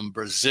from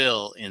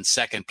Brazil in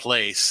second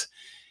place.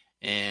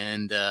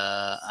 And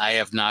I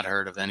have not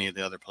heard of any of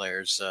the other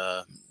players.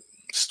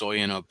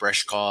 Stoyan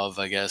Breshkov,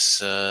 I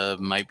guess,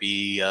 might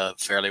be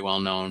fairly well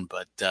known.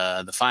 But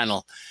the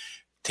final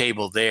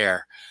table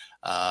there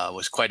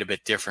was quite a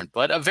bit different.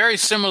 But a very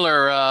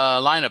similar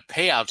line of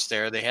payouts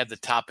there. They had the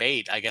top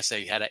 8. I guess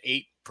they had an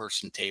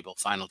 8-person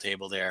final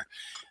table there.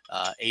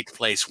 8th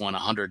place won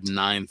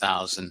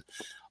 $109,000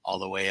 all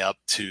the way up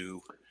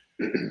to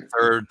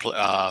so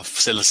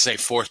let's say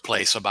 4th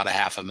place, about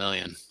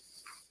 $500,000.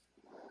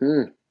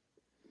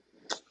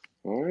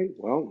 All right.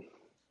 Well,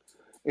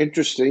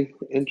 interesting.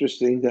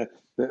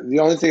 The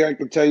only thing I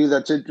can tell you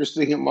that's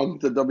interesting among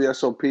the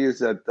WSOP is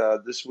that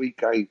this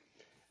week I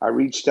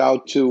reached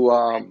out to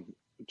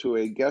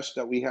a guest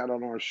that we had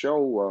on our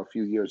show a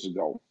few years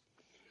ago.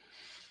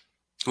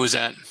 Who was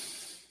that?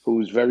 Who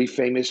was very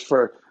famous,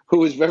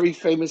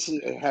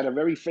 had a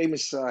very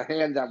famous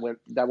hand that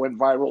went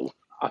viral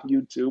on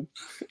YouTube.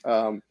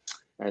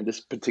 And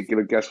this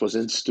particular guest was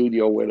in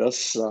studio with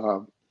us.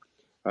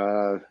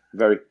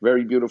 Very,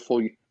 very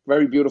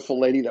beautiful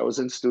lady that was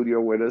in studio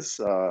with us.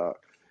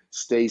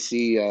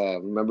 Stacy,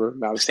 remember?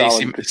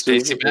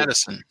 Stacy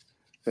Madison.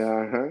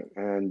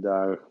 And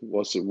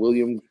was it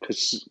William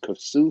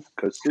Kassouf?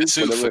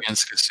 Kassouf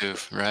against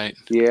Kassouf, right?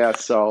 Yeah.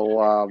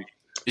 So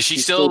is she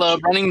still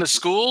running the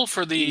school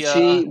for the?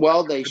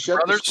 They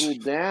shut the school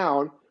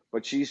down,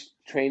 but she's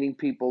training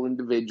people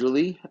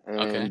individually,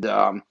 and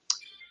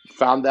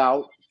found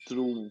out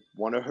through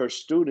one of her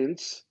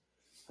students,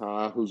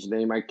 whose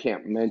name I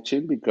can't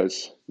mention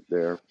because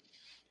they're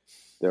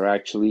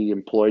actually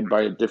employed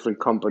by a different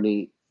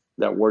company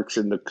that works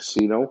in the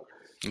casino.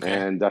 Okay.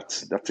 And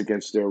that's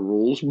against their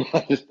rules,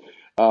 but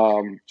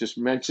just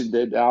mentioned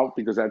it out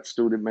because that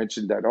student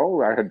mentioned that,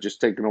 I had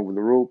just taken over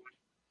the room.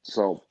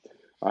 So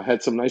I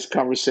had some nice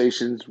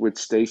conversations with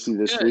Stacy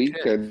this week.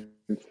 And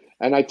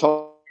I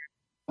told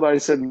her, I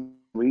said,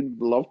 we'd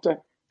love to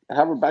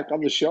have her back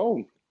on the show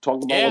and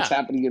talk about what's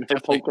happening in her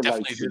poker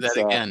life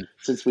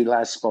since we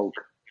last spoke.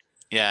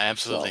 Yeah,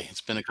 absolutely. So,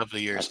 it's been a couple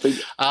of years.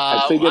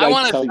 I figured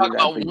I'd tell you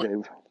that thing,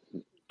 Dave.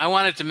 I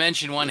wanted to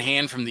mention one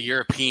hand from the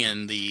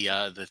European,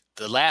 the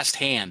last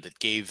hand that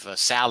gave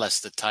Salas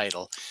the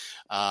title.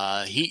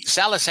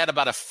 Salas had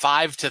about a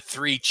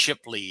 5-3 chip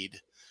lead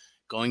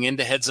going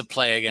into heads of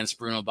play against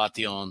Bruno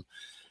Batillon,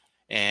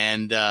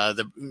 and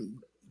the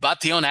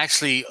Batillon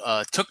actually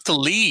took the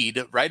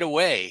lead right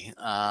away,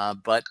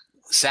 but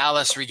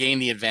Salas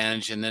regained the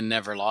advantage and then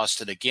never lost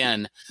it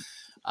again.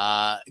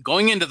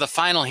 Going into the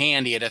final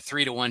hand, he had a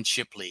 3-1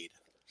 chip lead.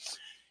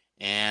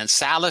 And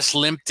Salas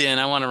limped in.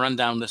 I want to run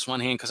down this one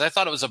hand because I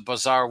thought it was a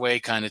bizarre way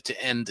kind of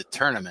to end the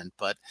tournament.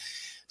 But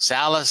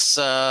Salas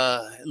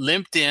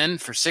limped in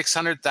for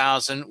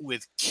 $600,000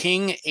 with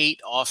King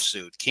 8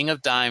 offsuit, King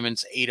of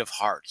Diamonds, 8 of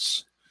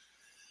Hearts.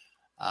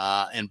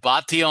 And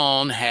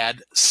Batillon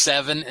had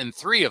 7 and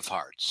 3 of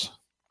Hearts.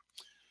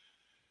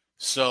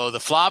 So the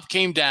flop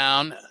came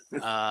down.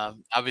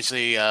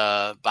 Obviously,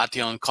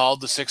 Batillon called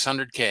the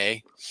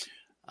 $600K.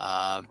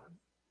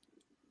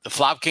 The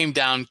flop came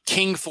down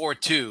King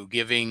 4-2,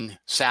 giving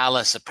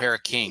Salas a pair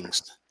of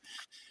kings.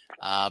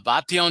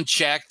 Batillon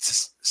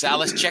checked.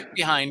 Salas checked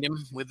behind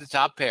him with the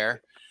top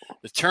pair.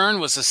 The turn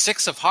was a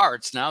 6 of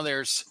Hearts. Now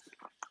there's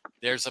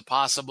a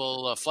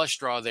possible flush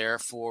draw there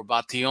for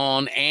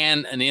Batillon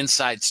and an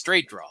inside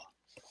straight draw.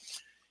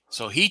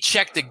 So he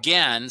checked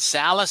again.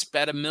 Salas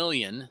bet $1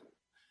 million.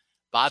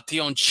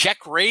 Batillon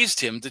check raised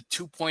him to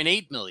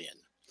 $2.8 million.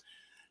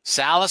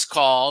 Salas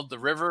called. The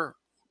river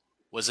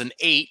was an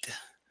 8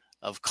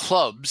 of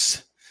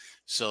clubs,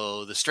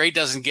 so the straight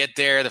doesn't get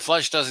there, the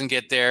flush doesn't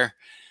get there.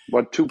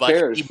 But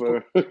pairs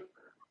for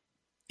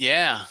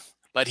yeah,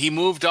 but he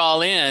moved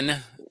all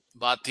in.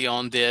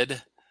 Batillon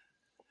did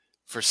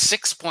for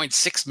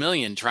 $6.6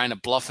 million, trying to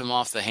bluff him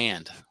off the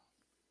hand.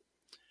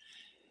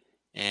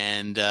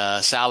 And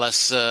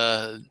Salas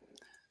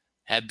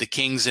had the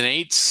kings and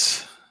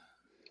 8s.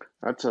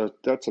 That's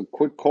a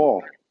quick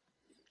call.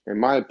 In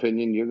my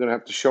opinion, you're gonna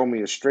have to show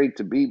me a straight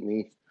to beat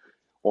me.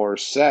 Or a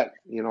set,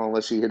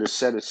 unless he hit a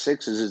set of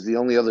 6s, is the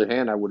only other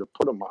hand I would have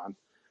put him on.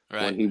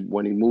 Right.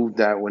 When he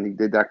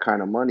did that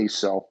kind of money.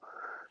 So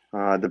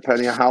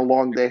depending on how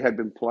long they had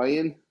been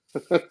playing,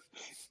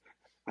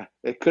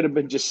 it could have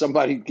been just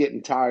somebody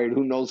getting tired.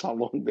 Who knows how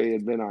long they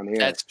had been on air?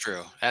 That's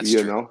true. That's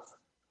true.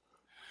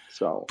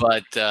 So,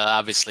 but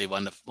obviously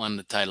won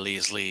the title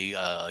easily,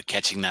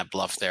 catching that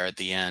bluff there at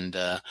the end.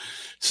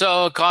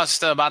 So it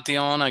cost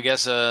Batillon, I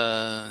guess,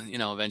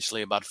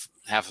 eventually about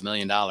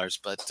 $500,000.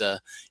 But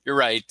you're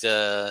right.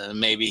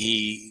 Maybe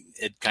he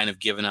had kind of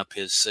given up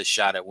his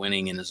shot at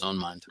winning in his own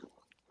mind.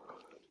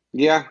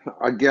 Yeah.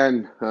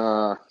 Again,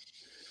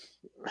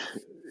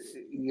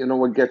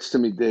 what gets to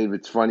me, Dave?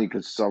 It's funny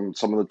because some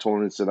of the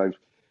tournaments that I've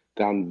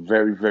gone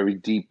very, very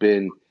deep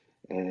in,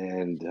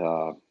 and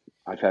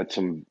I've had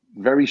some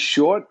very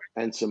short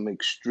and some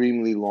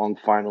extremely long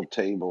final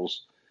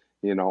tables,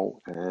 and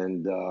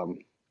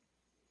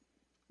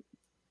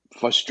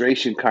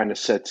frustration kind of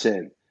sets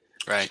in,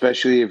 right?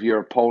 Especially if your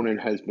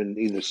opponent has been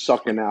either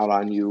sucking out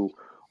on you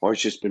or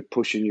has just been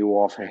pushing you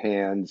off her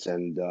hands,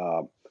 and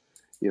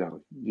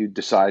you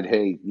decide,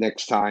 hey,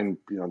 next time,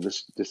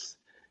 this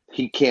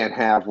he can't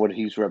have what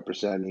he's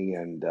representing,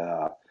 and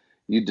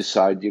you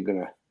decide you're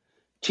gonna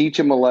teach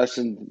him a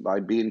lesson by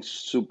being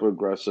super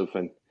aggressive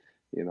and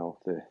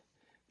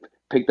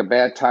pick the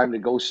bad time to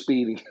go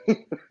speeding.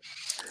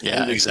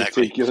 Yeah, in this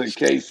exactly. particular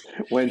case,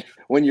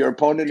 when your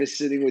opponent is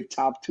sitting with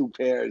top two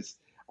pairs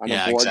on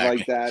a board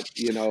like that,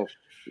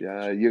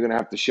 you're gonna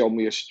have to show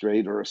me a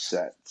straight or a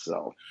set.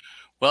 So,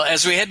 well,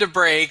 as we head to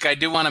break, I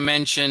do want to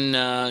mention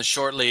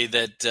shortly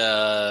that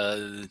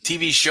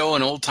TV show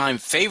an old-time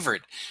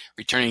favorite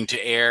returning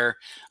to air.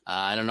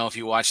 I don't know if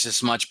you watched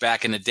this much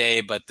back in the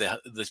day, but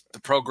the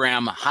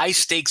program High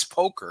Stakes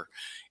Poker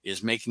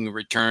is making a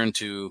return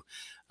to.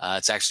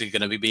 It's actually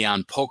going to be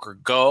on Poker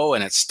Go,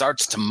 and it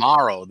starts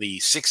tomorrow, the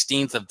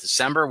 16th of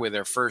December, with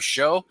their first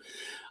show.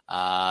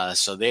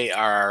 So they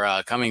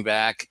are coming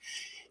back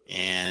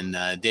and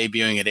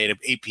debuting at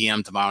 8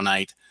 p.m. tomorrow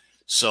night.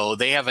 So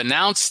they have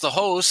announced the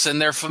hosts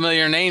and their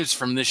familiar names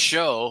from this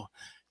show.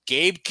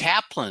 Gabe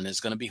Kaplan is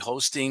going to be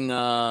hosting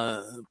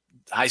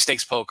High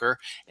Stakes Poker,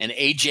 and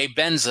AJ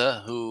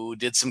Benza, who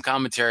did some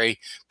commentary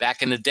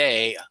back in the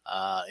day,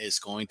 is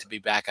going to be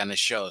back on the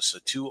show. So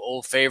two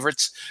old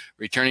favorites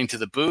returning to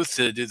the booth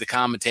to do the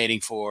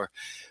commentating for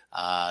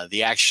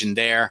the action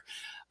there.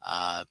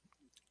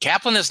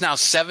 Kaplan is now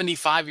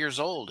 75 years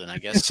old, and I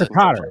guess Mr.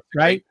 Cotter,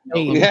 right?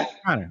 Yeah.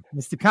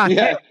 Mr. Cotter.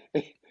 Yeah.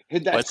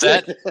 What's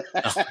that?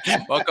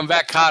 Welcome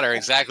back, Cotter.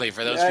 Exactly.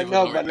 For those people who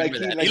don't remember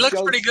that. He looks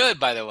pretty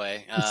good, by the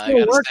way. He's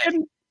still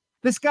working.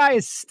 This guy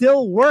is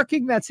still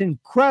working. That's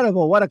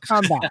incredible. What a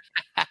comeback.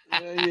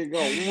 There you go.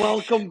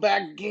 Welcome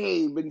back,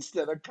 Gabe,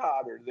 instead of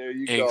Cotter. There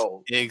you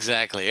go.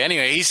 Exactly.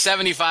 Anyway, he's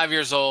 75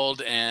 years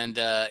old, and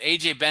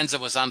AJ Benza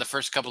was on the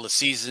first couple of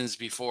seasons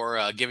before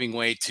giving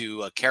way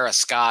to Kara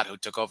Scott, who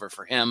took over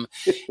for him.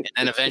 And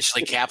then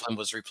eventually Kaplan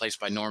was replaced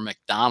by Norm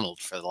MacDonald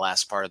for the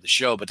last part of the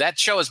show. But that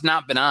show has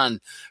not been on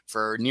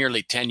for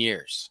nearly 10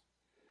 years.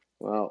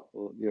 Well,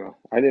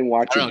 I didn't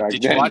watch it back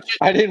then.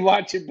 I didn't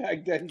watch it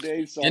back then,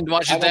 Dave. So didn't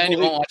watch it then, you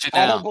won't watch it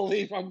now. I don't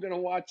believe I'm going to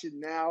watch it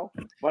now,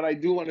 but I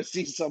do want to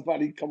see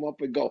somebody come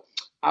up and go,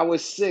 I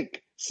was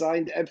sick,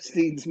 signed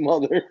Epstein's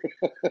mother.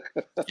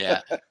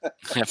 Yeah,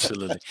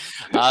 absolutely.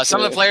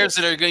 Some of the players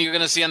that you're going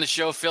to see on the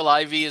show, Phil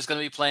Ivey is going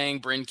to be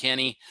playing, Bryn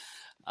Kenny,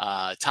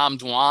 Tom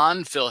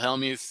Dwan, Phil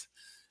Hellmuth,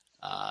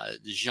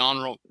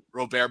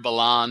 Jean-Robert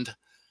Balland,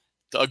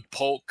 Doug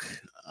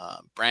Polk,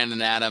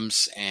 Brandon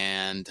Adams,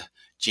 and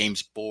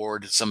James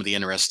Board, some of the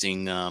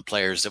interesting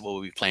players that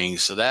will be playing.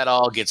 So that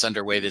all gets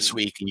underway this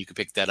week, and you can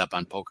pick that up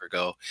on Poker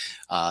Go.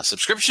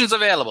 Subscriptions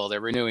available.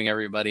 They're renewing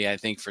everybody, I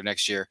think, for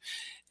next year.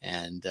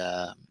 And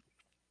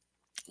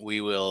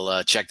we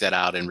will check that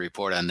out and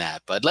report on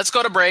that. But let's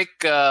go to break.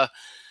 You're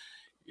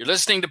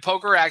listening to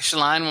Poker Action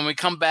Line. When we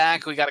come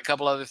back, we got a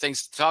couple other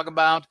things to talk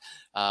about.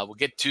 We'll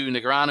get to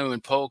Negreanu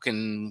and Polk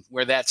and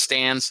where that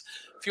stands.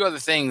 A few other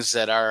things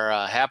that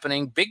are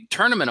happening. Big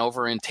tournament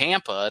over in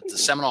Tampa at the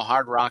Seminole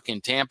Hard Rock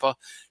in Tampa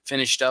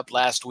finished up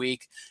last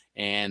week,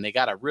 and they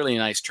got a really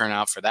nice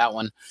turnout for that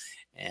one.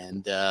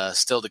 And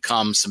still to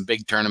come, some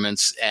big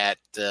tournaments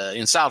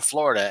in South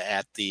Florida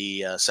at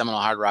the Seminole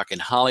Hard Rock in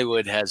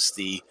Hollywood has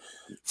the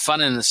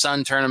Fun in the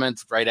Sun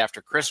tournament right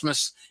after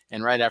Christmas,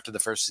 and right after the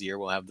first of the year,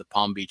 we'll have the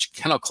Palm Beach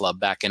Kennel Club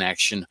back in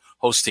action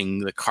hosting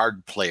the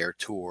Card Player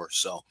Tour.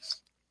 So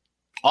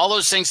all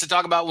those things to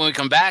talk about when we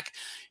come back.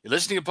 You're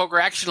listening to Poker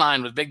Action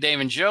Line with Big Dave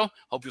and Joe.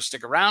 Hope you'll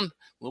stick around.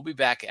 We'll be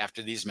back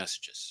after these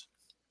messages.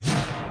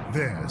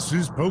 This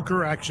is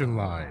Poker Action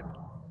Line.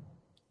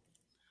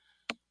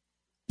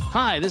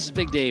 Hi, this is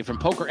Big Dave from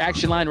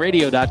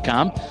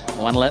PokerActionLineRadio.com.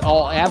 I want to let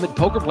all avid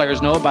poker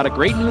players know about a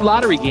great new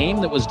lottery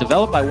game that was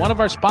developed by one of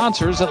our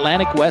sponsors,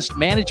 Atlantic West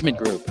Management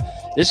Group.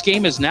 This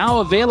game is now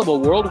available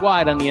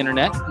worldwide on the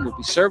internet and will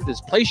be served as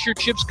Place Your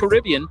Chips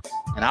Caribbean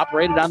and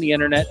operated on the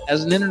internet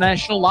as an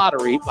international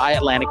lottery by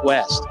Atlantic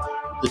West.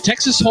 The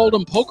Texas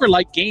Hold'em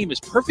poker-like game is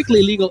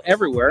perfectly legal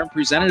everywhere and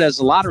presented as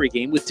a lottery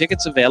game with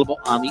tickets available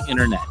on the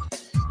internet.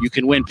 You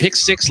can win Pick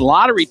 6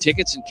 lottery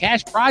tickets and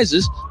cash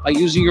prizes by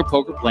using your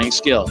poker playing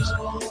skills.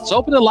 It's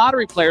open to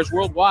lottery players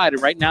worldwide,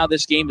 and right now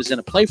this game is in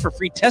a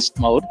play-for-free test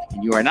mode,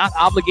 and you are not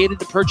obligated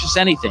to purchase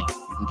anything.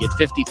 You can get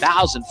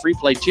 50,000 free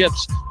play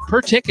chips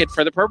per ticket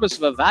for the purpose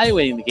of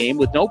evaluating the game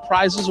with no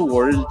prizes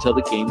awarded until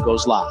the game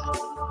goes live.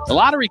 The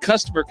lottery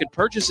customer can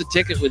purchase a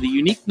ticket with a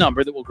unique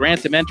number that will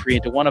grant them entry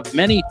into one of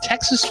many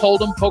Texas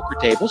Hold'em poker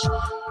tables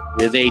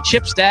with a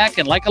chip stack,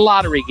 and like a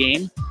lottery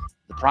game,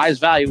 the prize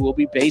value will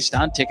be based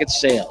on ticket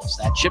sales.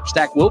 That chip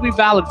stack will be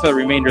valid for the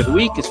remainder of the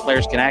week, as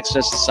players can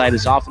access the site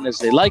as often as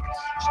they like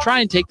to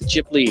try and take the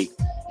chip lead.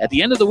 At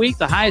the end of the week,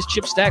 the highest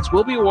chip stacks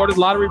will be awarded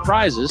lottery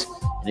prizes,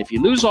 and if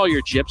you lose all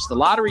your chips, the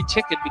lottery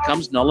ticket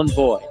becomes null and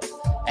void.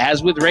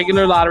 As with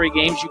regular lottery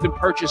games, you can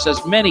purchase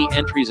as many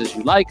entries as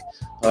you like.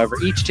 However,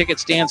 each ticket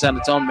stands on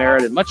its own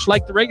merit, and much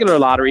like the regular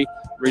lottery,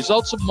 the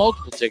results of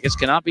multiple tickets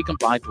cannot be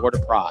combined toward a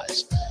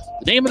prize.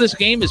 The name of this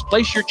game is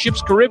Place Your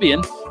Chips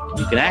Caribbean, and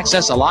you can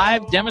access a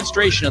live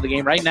demonstration of the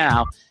game right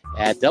now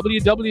at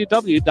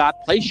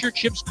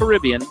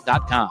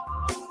www.placeyourchipscaribbean.com.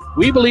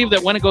 We believe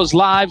that when it goes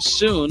live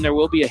soon, there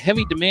will be a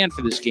heavy demand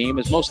for this game,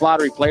 as most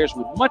lottery players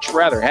would much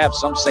rather have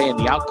some say in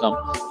the outcome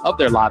of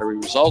their lottery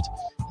result.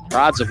 Their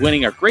odds of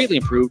winning are greatly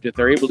improved if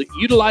they're able to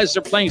utilize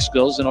their playing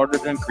skills in order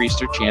to increase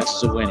their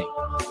chances of winning.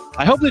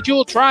 I hope that you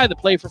will try the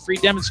Play for Free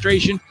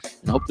demonstration,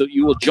 and hope that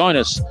you will join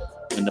us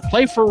when the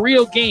Play for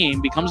Real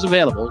game becomes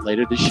available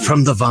later this year.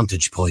 From the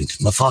vantage point,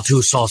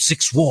 Mafatu saw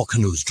 6 war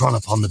canoes drawn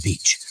up on the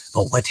beach,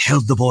 but what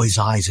held the boy's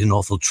eyes in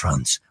awful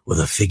trance were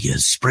the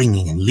figures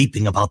springing and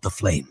leaping about the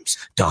flames,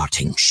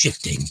 darting,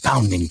 shifting,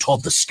 bounding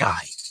toward the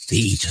sky, the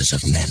eaters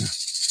of men.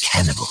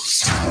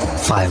 Cannibals.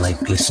 Firelight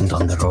glistened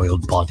on their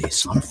oiled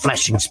bodies, on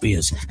flashing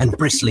spears and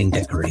bristling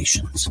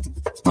decorations.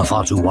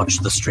 Mafatu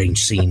watched the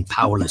strange scene,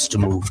 powerless to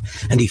move,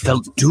 and he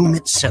felt doom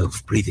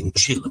itself breathing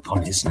chill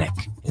upon his neck.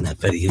 In that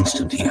very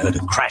instant, he heard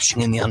a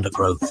crashing in the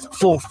undergrowth.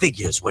 4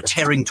 figures were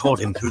tearing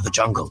toward him through the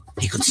jungle.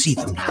 He could see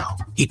them now.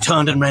 He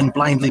turned and ran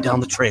blindly down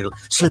the trail,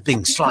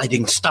 slipping,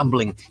 sliding,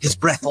 stumbling, his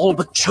breath all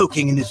but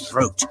choking in his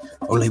throat.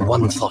 Only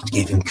one thought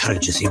gave him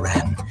courage as he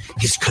ran.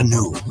 His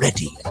canoe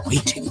ready and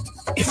waiting.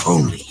 If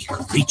only he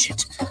could reach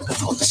it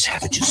before the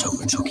savages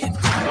overtook him.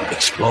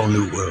 Explore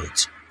new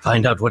worlds.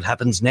 Find out what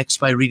happens next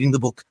by reading the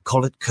book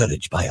Call It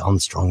Courage by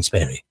Armstrong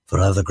Sperry. For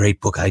other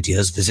great book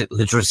ideas, visit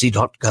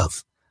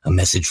literacy.gov. A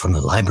message from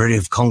the Library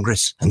of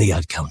Congress and the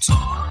Ad Council.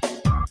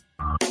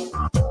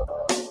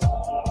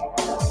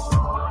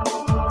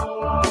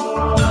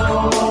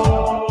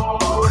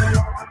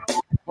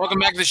 Welcome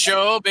back to the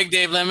show. Big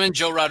Dave Lemon,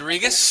 Joe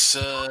Rodriguez,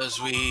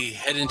 as we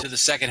head into the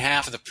second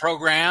half of the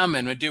program.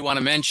 And we do want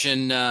to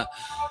mention,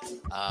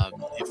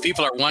 if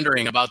people are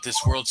wondering about this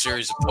World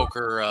Series of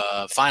Poker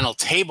final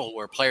table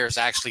where players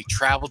actually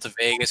travel to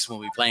Vegas and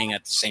will be playing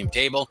at the same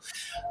table,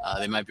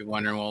 they might be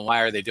wondering, well,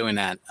 why are they doing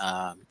that?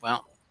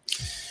 Well,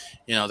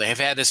 you know, they have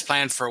had this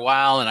planned for a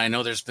while, and I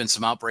know there's been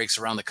some outbreaks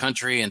around the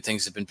country and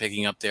things have been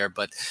picking up there,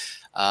 but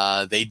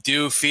they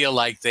do feel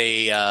like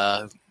they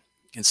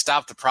can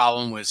stop the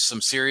problem with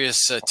some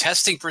serious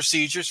testing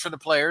procedures for the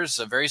players,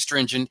 very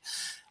stringent.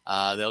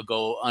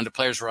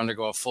 Players will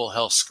undergo a full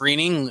health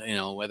screening, you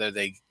know, whether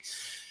they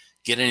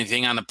get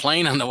anything on the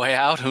plane on the way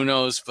out, who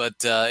knows. But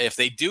if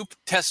they do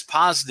test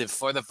positive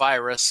for the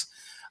virus,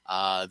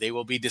 they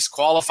will be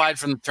disqualified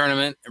from the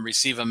tournament and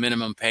receive a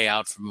minimum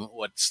payout from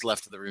what's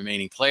left of the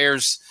remaining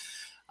players.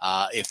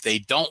 If they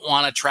don't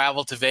want to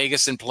travel to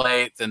Vegas and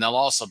play, then they'll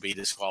also be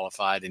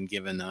disqualified and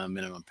given a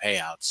minimum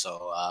payout.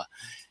 So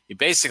you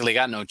basically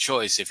got no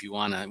choice if you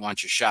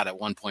want your shot at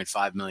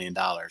 $1.5 million.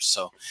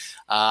 So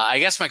I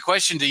guess my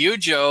question to you,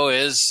 Joe,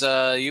 is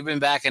you've been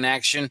back in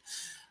action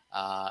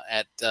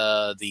at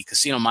the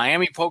Casino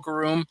Miami Poker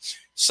Room.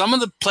 Some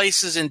of the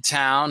places in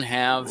town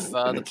have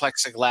the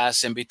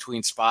plexiglass in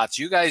between spots.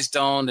 You guys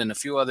don't, and a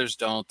few others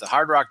don't. The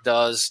Hard Rock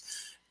does.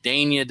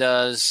 Dania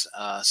does.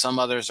 Some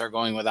others are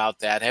going without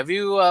that. Have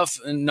you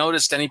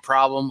noticed any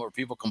problem or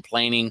people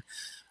complaining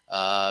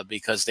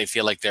because they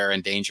feel like they're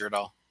in danger at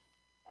all?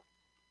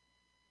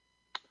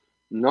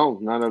 No,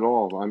 not at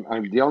all.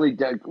 I'm the only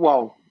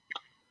well,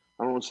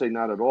 I don't want to say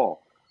not at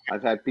all.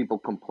 I've had people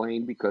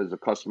complain because the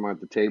customer at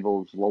the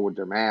table has lowered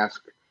their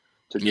mask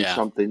to do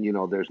something. You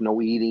know, there's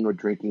no eating or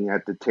drinking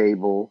at the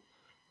table.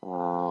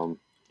 You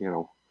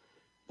know,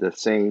 the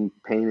same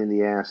pain in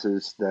the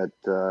asses that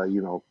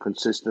you know,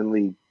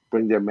 consistently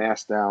bring their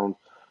mask down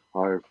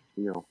are,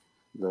 you know,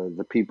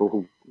 the people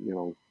who, you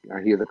know,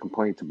 I hear the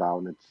complaints about,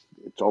 and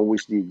it's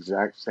always the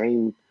exact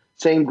same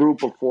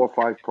group of 4 or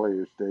 5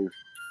 players, Dave.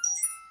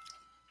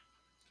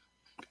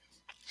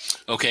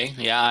 Okay,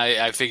 yeah,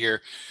 I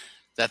figure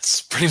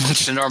that's pretty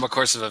much the normal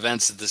course of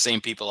events, that the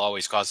same people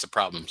always cause the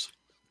problems.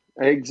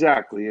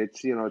 Exactly.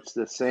 It's, you know, it's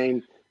the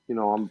same. You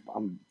know,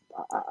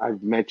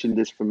 I've mentioned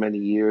this for many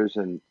years,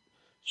 and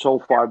so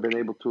far I've been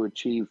able to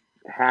achieve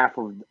half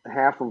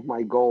of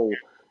my goal,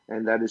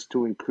 and that is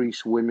to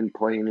increase women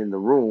playing in the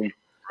room.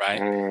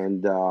 Right.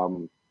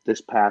 And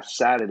this past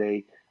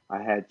Saturday,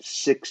 I had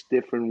 6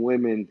 different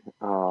women,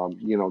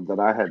 you know, that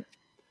I had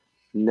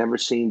never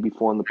seen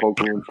before in the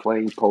poker room,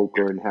 playing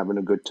poker and having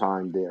a good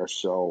time there.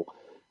 So,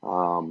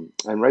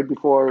 and right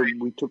before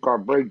we took our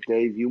break,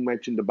 Dave, you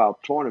mentioned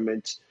about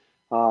tournaments.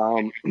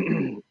 I'm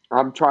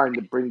trying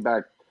to bring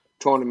back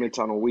tournaments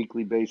on a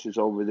weekly basis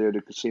over there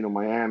to Casino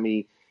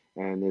Miami,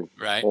 and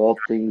if all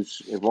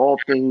things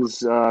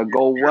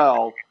go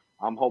well,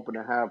 I'm hoping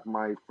to have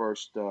my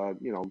first,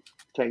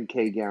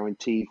 10K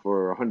guarantee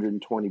for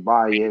 120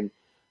 buy-in.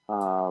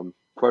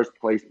 First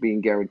place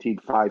being guaranteed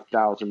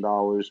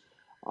 $5,000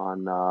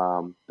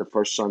 on the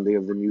first Sunday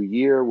of the new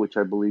year, which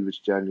I believe is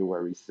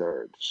January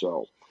 3rd.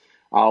 So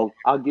I'll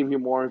give you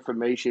more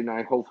information.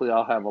 Hopefully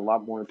I'll have a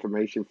lot more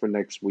information for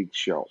next week's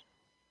show.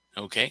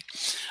 Okay.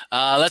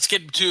 Let's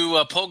get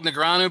to Polk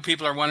Negreanu.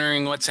 People are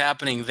wondering what's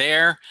happening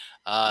there.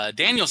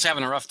 Daniel's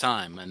having a rough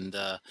time, and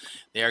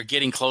they are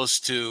getting close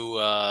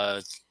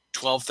to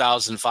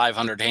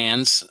 12,500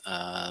 hands.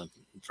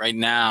 Right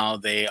now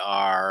they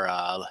are,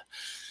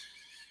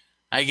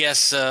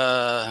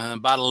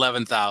 about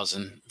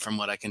 11,000 from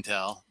what I can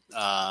tell.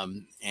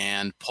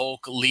 And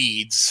Polk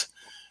leads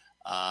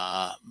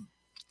by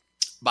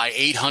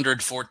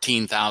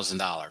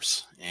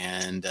 $814,000.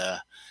 And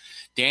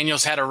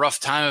Daniel's had a rough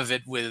time of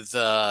it with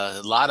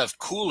a lot of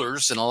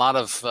coolers and a lot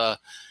of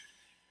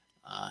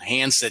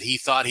hands that he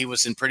thought he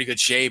was in pretty good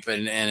shape,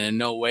 and in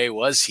no way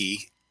was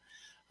he.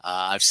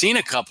 I've seen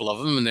a couple of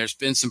them, and there's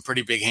been some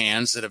pretty big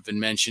hands that have been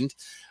mentioned.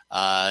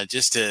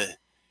 Just to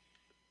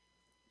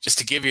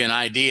give you an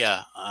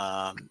idea,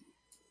 of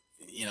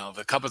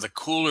a couple of the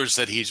coolers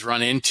that he's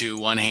run into.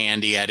 One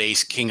hand, he had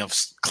ace king of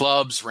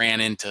clubs,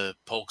 ran into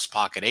Polk's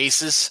pocket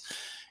aces.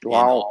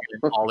 Wow.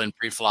 All in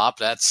pre-flop.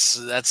 That's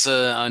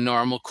a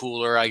normal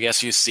cooler, I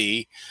guess you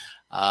see.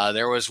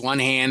 There was one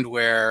hand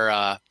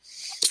where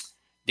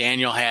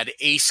Daniel had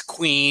ace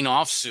queen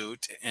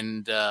offsuit,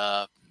 and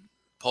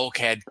Polk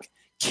had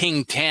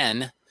king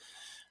 10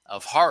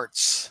 of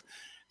hearts.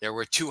 There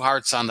were two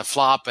hearts on the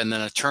flop, and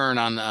then a turn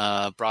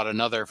on brought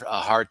another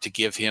heart to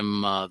give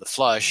him the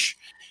flush.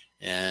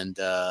 And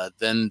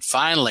then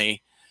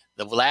finally,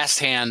 the last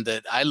hand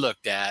that I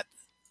looked at,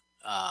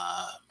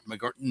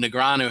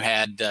 Negreanu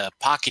had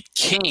pocket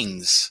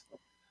kings,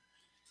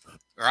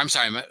 or I'm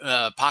sorry,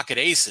 pocket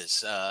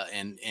aces,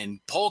 and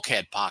Polk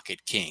had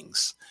pocket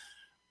kings.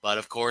 But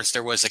of course,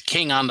 there was a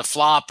king on the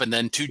flop and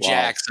then two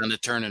jacks on the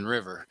turn and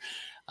river.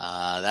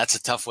 That's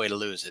a tough way to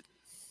lose it.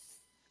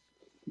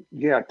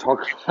 Yeah,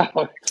 talk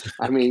about.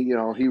 I mean,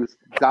 he was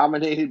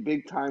dominated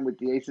big time with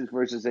the aces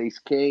versus ace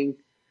king,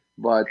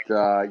 but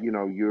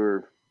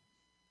you're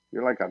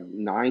like a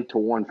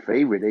 9-1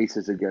 favorite,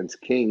 aces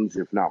against kings,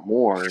 if not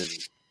more. And,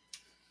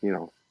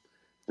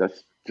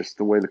 that's just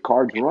the way the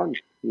cards run,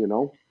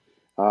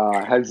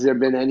 Has there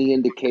been any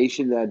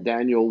indication that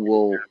Daniel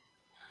will,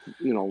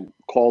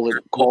 call it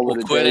a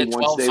quit day at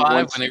once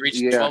 12-5 when they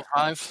reach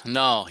 12-5?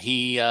 No,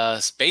 he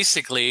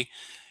basically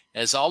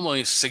has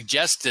almost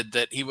suggested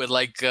that he would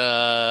like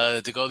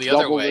to go the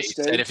other way. He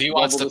said if he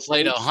wants to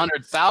play to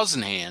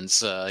 100,000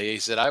 hands, he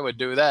said, I would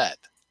do that.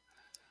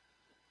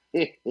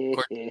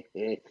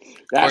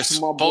 That's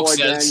my boy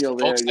Daniel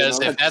there.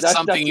 If that's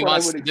something he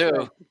wants to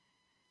do,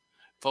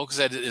 folks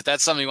said if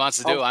that's something he wants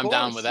to do, I'm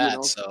down with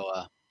that.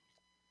 So,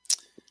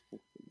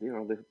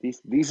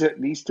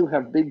 these two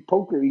have big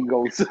poker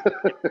egos.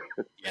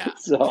 Yeah.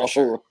 So,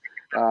 sure.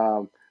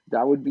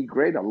 That would be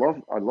great. I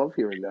love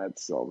hearing that.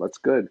 So that's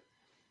good.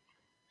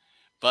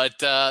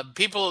 But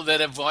people that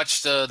have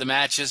watched the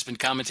matches, been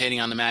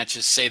commentating on the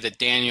matches, say that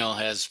Daniel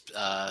has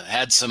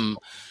had some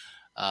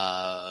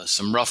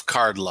rough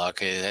card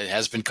luck. It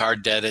has been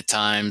card dead at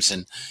times,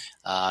 and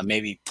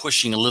maybe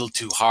pushing a little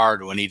too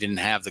hard when he didn't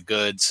have the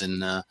goods,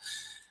 and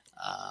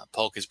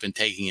Polk has been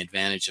taking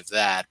advantage of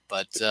that.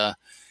 But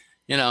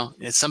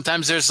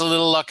sometimes there's a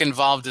little luck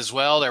involved as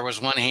well. There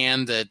was one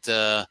hand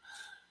that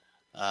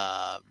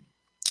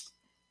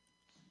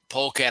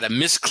Polk had a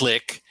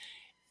misclick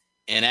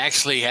and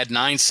actually had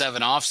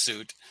 9-7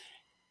 offsuit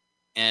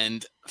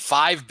and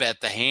 5-bet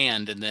the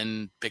hand and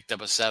then picked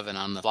up a 7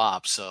 on the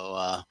flop.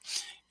 So,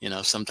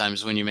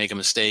 sometimes when you make a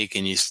mistake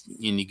and you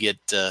get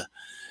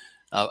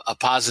a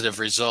positive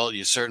result,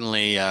 you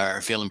certainly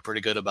are feeling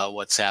pretty good about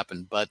what's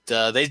happened. But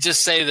they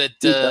just say that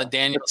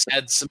Daniel's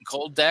had some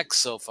cold decks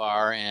so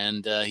far,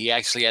 and he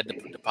actually had to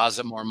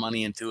deposit more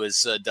money into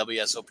his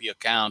WSOP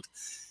account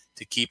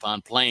to keep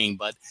on playing.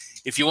 But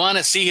if you want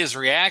to see his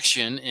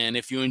reaction, and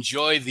if you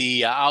enjoy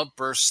the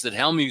outbursts that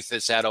Hellmuth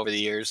has had over the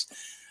years,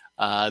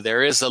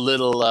 there is a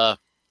little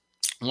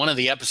one of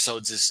the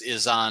episodes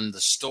is on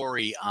the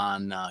story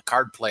on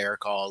Card Player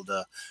called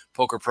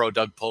Poker Pro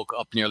Doug Polk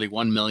up nearly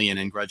 1 million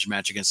in grudge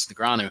match against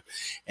Negreanu.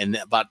 And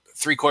about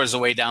 3/4 of the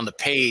way down the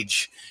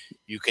page,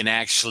 you can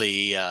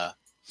actually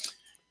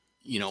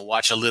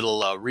watch a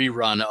little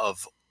rerun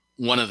of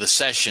one of the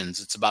sessions.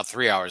 It's about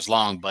 3 hours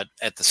long, but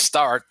at the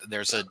start,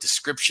 there's a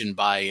description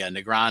by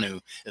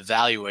Negreanu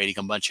evaluating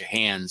a bunch of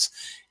hands,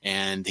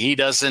 and he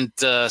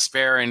doesn't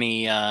spare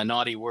any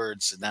naughty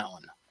words in that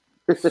one.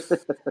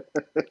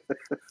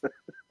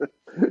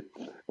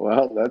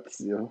 Well,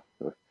 that's,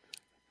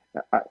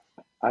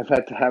 I've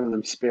had to have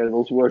them spare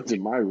those words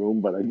in my room,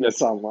 but I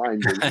guess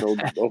online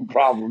there's no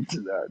problem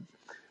to that.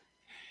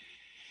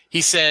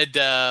 He said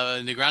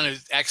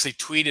Negreanu actually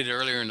tweeted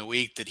earlier in the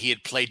week that he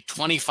had played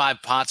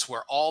 25 pots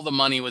where all the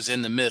money was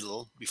in the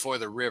middle before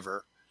the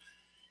river.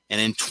 And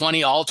in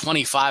all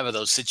 25 of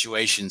those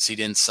situations, he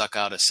didn't suck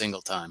out a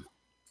single time.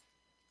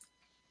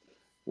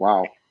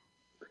 Wow.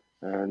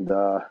 And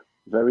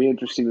very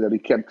interesting that he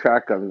kept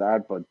track of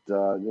that. But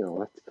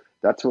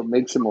that's what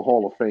makes him a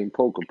Hall of Fame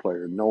poker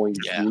player,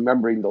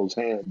 remembering those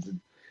hands and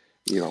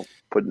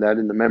putting that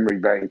in the memory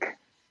bank.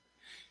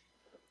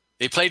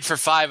 They played for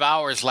 5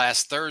 hours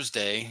last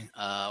Thursday,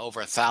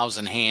 over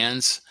 1,000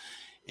 hands,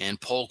 and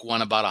Polk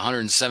won about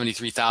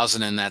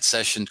 173,000 in that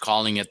session,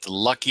 calling it the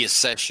luckiest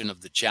session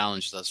of the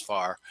challenge thus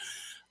far.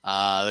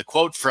 The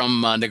quote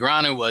from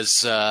Negreanu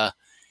was,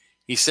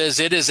 he says,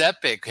 "It is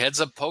epic.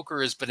 Heads up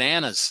poker is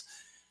bananas.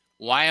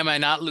 Why am I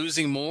not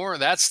losing more?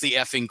 That's the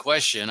effing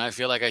question. I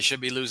feel like I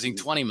should be losing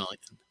 20 million."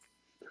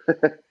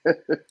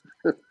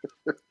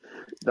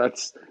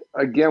 That's,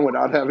 again,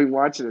 without having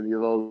watched any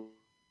of those,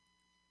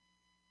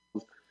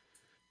 it's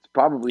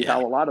probably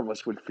how a lot of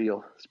us would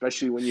feel,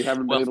 especially when you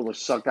haven't been able to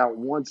suck out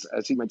once,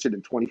 as he mentioned,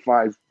 in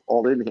 25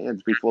 all-in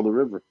hands before the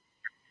river.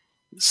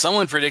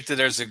 Someone predicted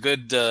there's a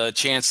good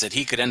chance that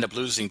he could end up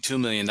losing $2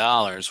 million,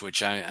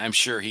 which I'm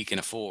sure he can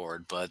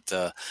afford. But,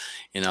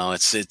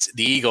 it's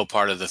the ego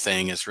part of the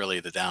thing is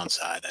really the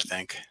downside, I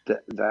think.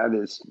 That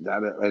is,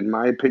 in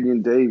my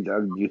opinion, Dave,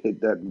 you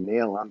hit that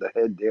nail on the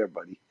head there,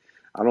 buddy.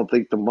 I don't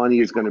think the money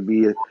is going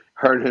to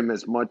hurt him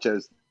as much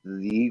as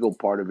the ego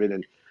part of it.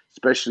 And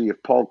especially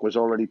if Polk was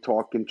already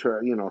talking,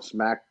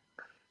 smack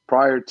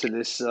prior to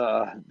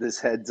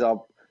this heads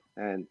up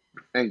and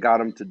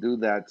got him to do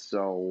that.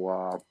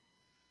 So,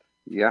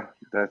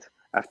 that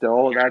after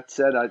all of that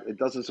said, it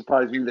doesn't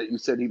surprise me that you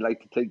said he'd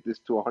like to take this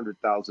to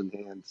 100,000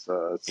 hands.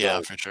 Yeah,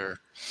 for sure.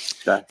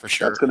 For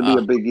sure. That's going to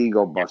be a big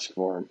ego bust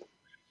for him.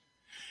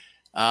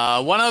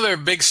 One other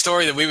big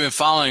story that we've been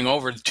following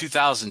over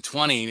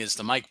 2020 is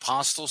the Mike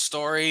Postel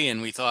story,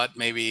 and we thought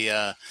maybe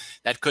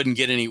that couldn't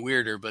get any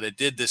weirder, but it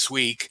did this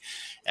week,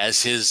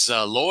 as his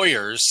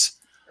lawyers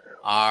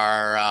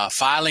are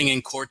filing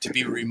in court to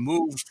be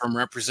removed from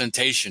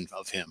representation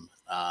of him.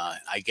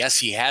 I guess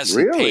he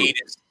hasn't paid.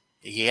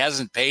 He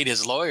hasn't paid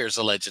his lawyers,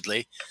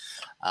 allegedly.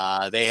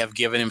 They have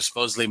given him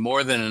supposedly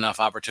more than enough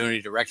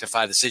opportunity to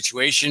rectify the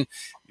situation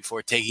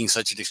before taking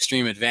such an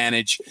extreme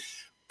advantage.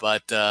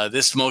 But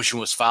this motion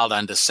was filed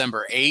on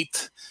December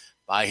 8th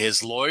by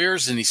his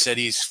lawyers, and he said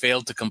he's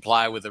failed to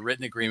comply with the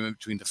written agreement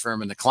between the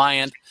firm and the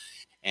client,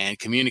 and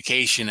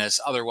communication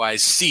has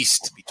otherwise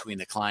ceased between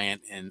the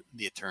client and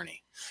the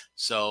attorney.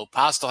 So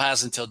Postel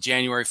has until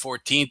January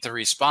 14th to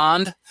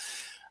respond.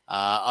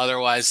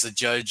 Otherwise, the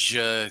judge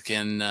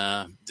can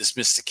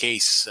dismiss the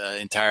case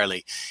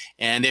entirely.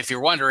 And if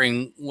you're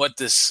wondering what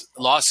this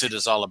lawsuit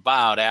is all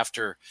about,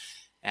 after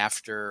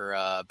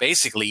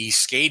basically he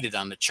skated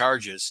on the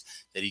charges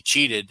that he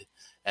cheated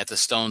at the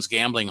Stones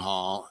gambling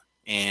hall,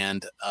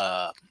 and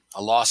a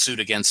lawsuit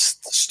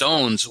against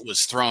Stones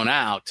was thrown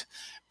out.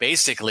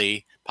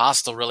 Basically,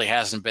 Postel really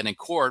hasn't been in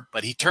court,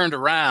 but he turned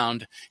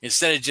around.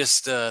 Instead of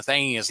just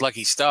thanking his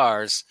lucky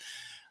stars,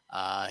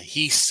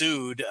 he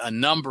sued a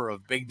number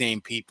of big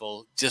name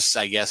people, just,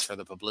 I guess, for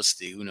the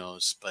publicity, who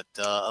knows, but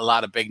a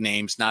lot of big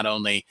names, not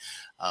only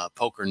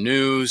Poker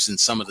News and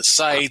some of the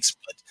sites,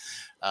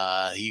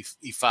 but he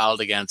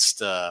filed against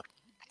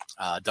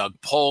Doug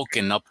Polk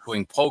and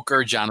Upswing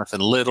Poker,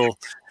 Jonathan Little,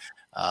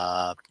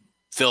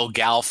 Phil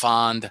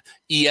Galfond,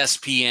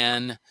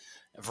 ESPN,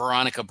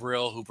 Veronica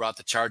Brill, who brought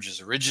the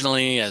charges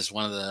originally as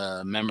one of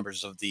the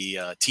members of the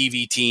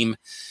TV team.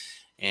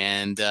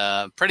 And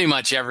pretty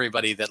much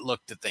everybody that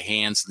looked at the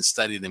hands and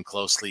studied them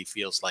closely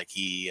feels like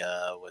he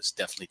was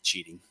definitely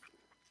cheating.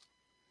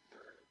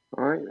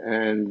 All right.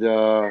 And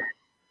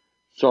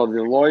so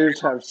the lawyers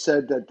have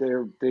said that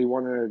they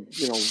want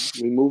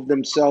to, remove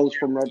themselves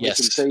from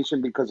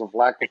representation because of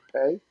lack of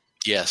pay?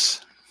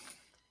 Yes.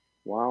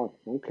 Wow.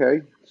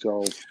 Okay.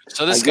 So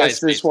this I guess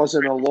this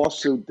wasn't a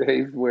lawsuit,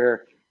 Dave,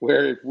 where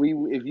if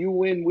you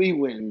win, we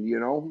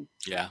win,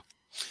 Yeah.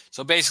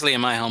 So basically, in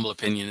my humble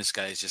opinion, this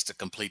guy is just a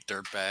complete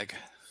dirtbag.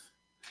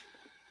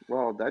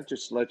 Well, that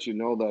just lets you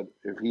know that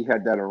if he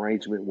had that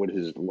arrangement with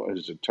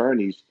his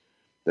attorneys,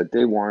 that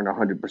they weren't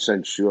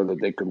 100% sure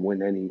that they could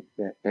win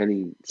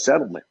any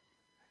settlement.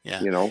 Yeah.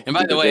 And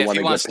by the way, if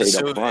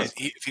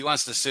he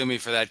wants to sue me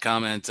for that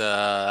comment,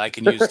 I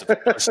can use the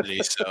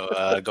publicity.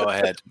 So go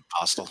ahead,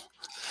 Postel.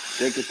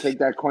 They could take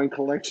that coin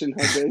collection,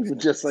 Dave,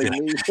 just like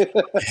me.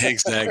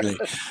 Exactly.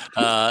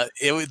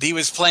 He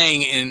was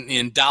playing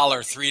in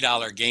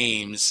 $3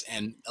 games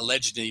and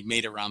allegedly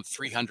made around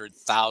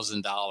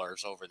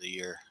 $300,000 over the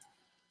year.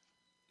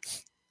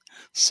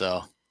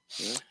 So,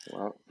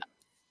 well,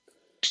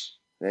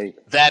 hey,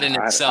 that in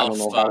itself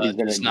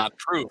is not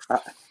proof.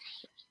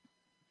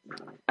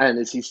 And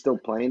is he still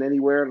playing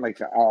anywhere? Like,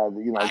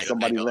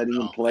 somebody letting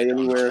him play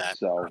anywhere?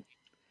 So.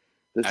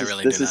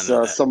 This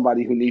is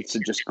somebody who needs to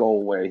just go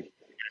away.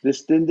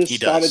 Didn't this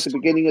start at the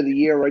beginning of the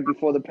year, right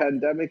before the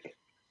pandemic?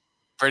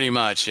 Pretty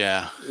much,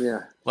 yeah. Yeah.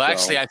 Well,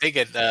 actually, I think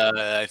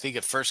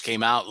it first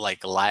came out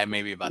like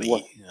maybe about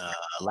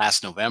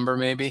last November,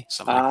 maybe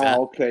something like that.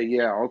 Okay,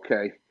 yeah,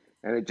 okay.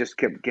 And it just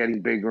kept getting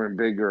bigger and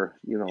bigger.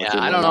 Yeah,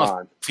 I don't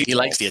know if he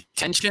likes the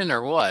attention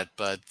or what,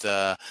 but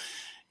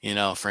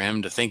for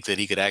him to think that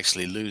he could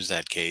actually lose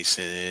that case,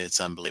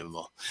 it's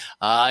unbelievable.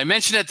 I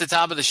mentioned at the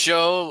top of the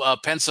show,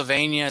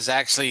 Pennsylvania has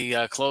actually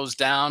closed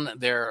down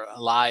their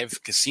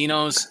live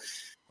casinos.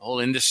 The whole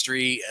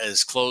industry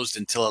is closed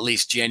until at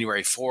least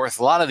January 4th.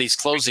 A lot of these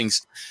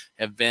closings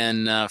have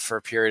been for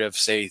a period of,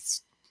 say,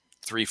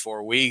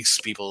 3-4 weeks.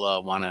 People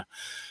want to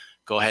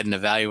go ahead and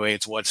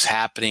evaluate what's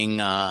happening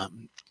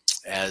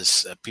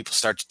as people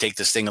start to take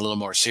this thing a little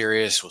more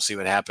serious. We'll see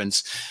what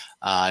happens.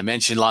 I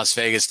mentioned Las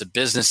Vegas. The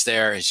business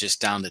there is just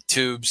down the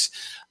tubes.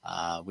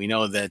 We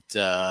know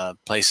that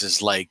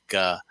places like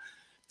the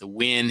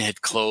Wynn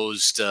had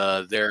closed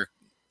their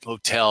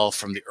hotel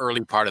from the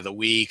early part of the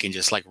week and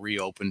just like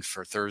reopened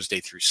for Thursday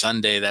through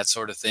Sunday, that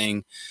sort of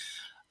thing.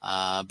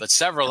 But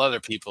several other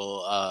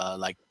people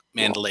like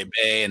Mandalay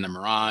Bay and the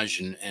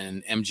Mirage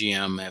and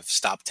MGM have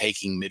stopped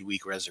taking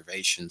midweek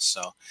reservations.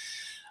 So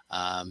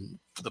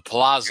the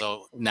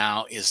Palazzo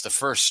now is the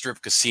first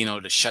strip casino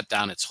to shut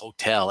down its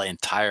hotel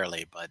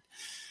entirely, but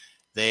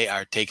they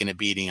are taking a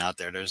beating out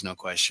there. There's no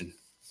question.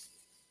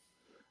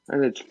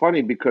 And it's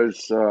funny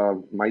because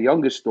my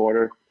youngest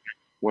daughter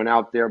went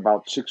out there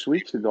about 6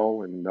 weeks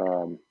ago,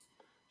 and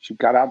she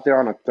got out there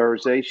on a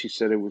Thursday. She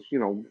said it was,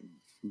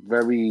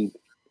 very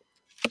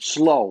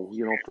slow,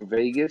 for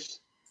Vegas.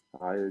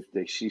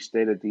 She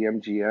stayed at the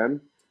MGM,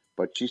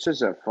 but she says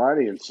that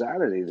Friday and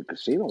Saturday the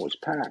casino was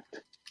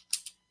packed.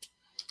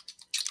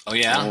 Oh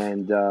yeah,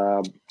 and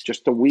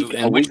just a week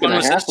and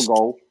a half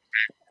ago.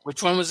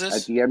 Which one was this?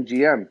 At the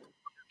MGM.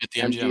 At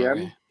the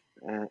MGM.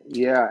 Okay.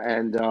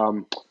 And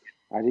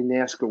I didn't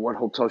ask her what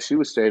hotel she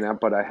was staying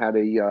at, but I had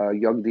a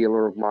young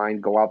dealer of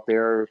mine go out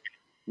there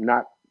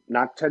not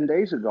 10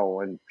 days ago,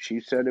 and she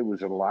said it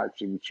was a lot.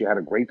 She had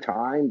a great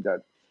time.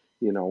 That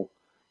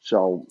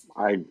so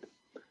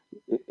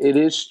it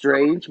is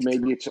strange.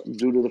 Maybe it's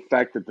due to the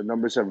fact that the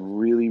numbers have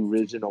really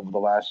risen over the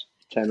last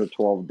 10 or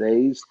 12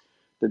 days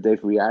that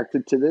they've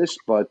reacted to this.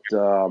 But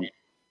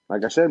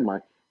like I said,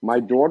 my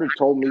daughter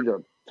told me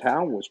the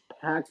town was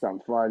packed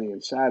on Friday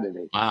and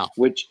Saturday. Wow.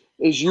 Which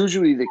is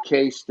usually the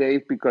case,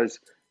 Dave, because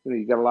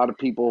you got a lot of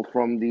people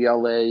from the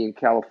LA and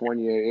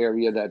California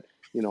area that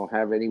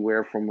have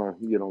anywhere from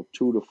 2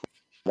 to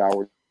 4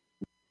 hours.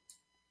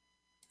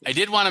 I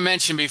did want to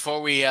mention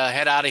before we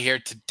head out of here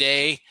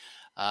today,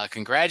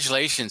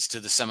 congratulations to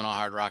the Seminole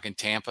Hard Rock in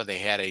Tampa. They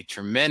had a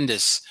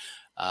tremendous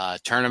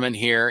tournament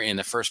here in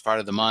the first part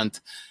of the month.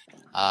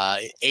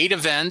 8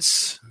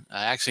 events,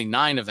 actually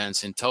 9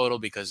 events in total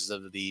because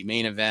of the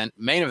main event.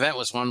 Main event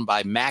was won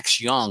by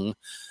Max Young,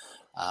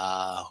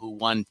 who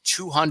won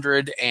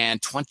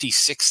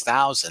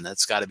 $226,000.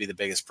 That's got to be the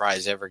biggest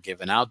prize ever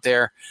given out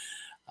there.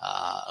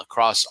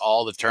 Across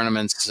all the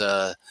tournaments,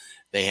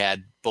 they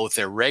had both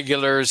their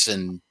regulars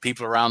and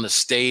people around the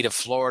state of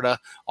Florida.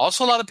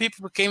 Also, a lot of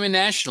people who came in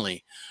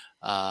nationally.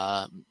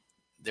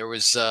 There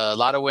was a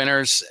lot of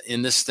winners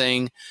in this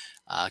thing.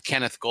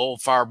 Kenneth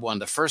Goldfarb won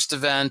the first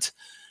event.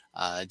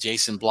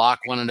 Jason Block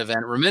won an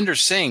event. Raminder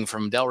Singh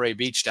from Delray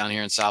Beach down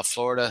here in South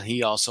Florida,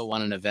 he also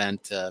won an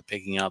event,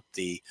 picking up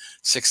the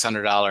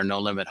 $600 No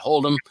Limit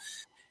Hold'em.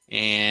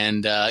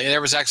 And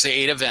there was actually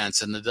 8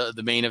 events, and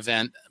the main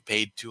event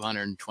paid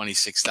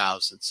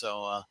 $226,000.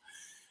 So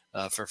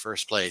for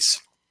first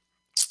place.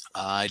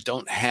 I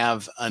don't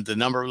have the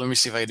number. Let me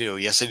see if I do.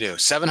 Yes, I do.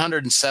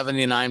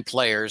 779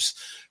 players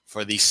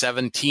for the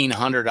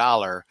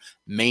 $1,700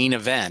 main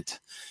event,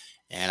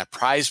 and a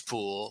prize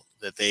pool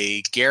that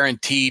they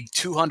guaranteed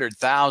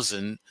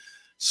 $200,000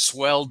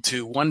 swelled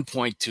to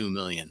 $1.2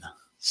 million.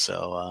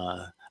 So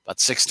about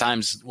 6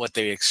 times what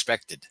they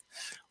expected,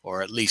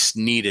 or at least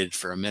needed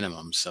for a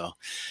minimum. So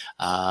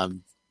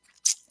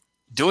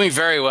doing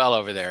very well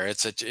over there.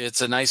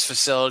 It's a nice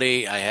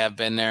facility. I have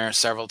been there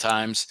several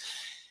times,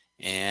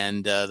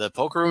 and the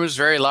poker room is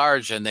very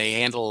large, and they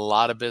handle a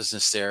lot of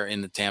business there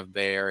in the Tampa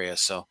Bay area.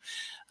 So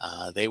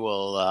they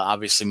will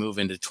obviously move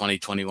into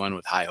 2021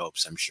 with high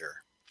hopes, I'm sure.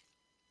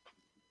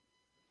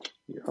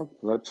 Yeah,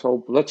 let's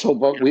hope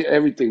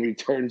everything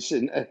returns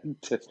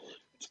to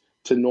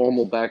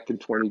normal back in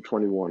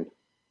 2021.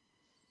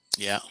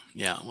 Yeah.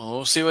 Well,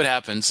 we'll see what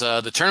happens.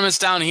 The tournament's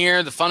down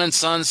here. The Fun and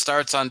Sun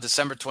starts on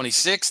December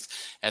 26th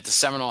at the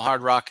Seminole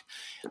Hard Rock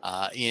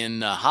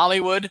in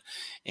Hollywood.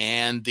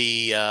 And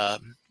the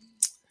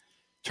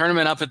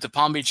tournament up at the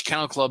Palm Beach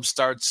Kennel Club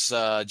starts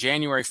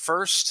January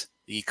 1st.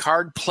 The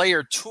Card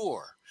Player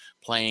Tour,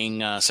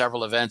 playing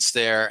several events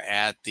there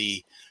at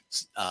the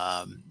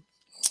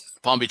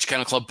Palm Beach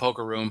Kennel Club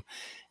Poker Room.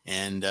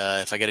 And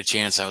if I get a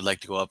chance, I would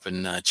like to go up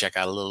and check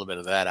out a little bit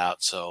of that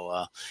out.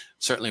 So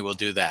certainly we'll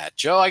do that.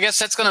 Joe, I guess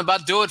that's going to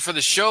about do it for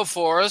the show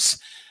for us.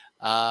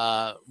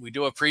 We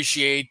do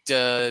appreciate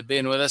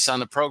being with us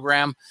on the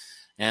program,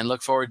 and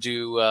look forward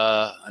to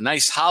a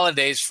nice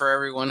holidays for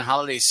everyone,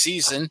 holiday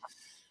season.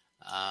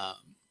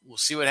 we'll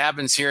see what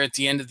happens here at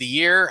the end of the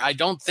year. I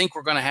don't think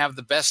we're going to have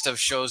the best of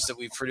shows that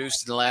we've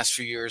produced in the last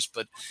few years,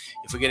 but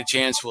if we get a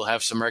chance, we'll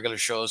have some regular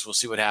shows. We'll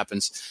see what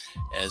happens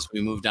as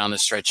we move down the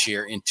stretch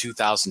here in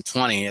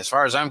 2020. As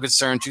far as I'm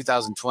concerned,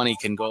 2020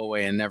 can go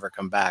away and never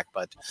come back,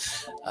 but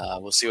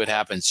we'll see what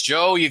happens.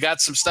 Joe, you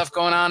got some stuff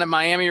going on in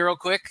Miami real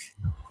quick?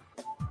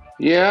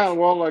 Yeah,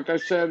 well, like I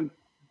said,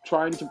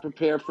 trying to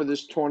prepare for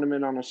this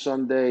tournament on a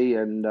Sunday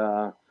and,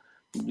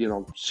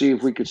 see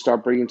if we could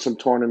start bringing some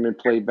tournament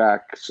play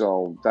back.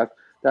 So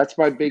that's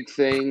my big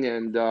thing.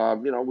 And,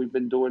 we've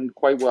been doing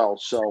quite well.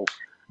 So,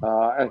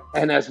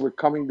 and as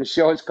the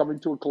show is coming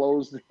to a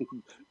close,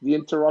 the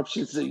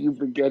interruptions that you've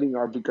been getting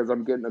are because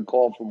I'm getting a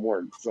call from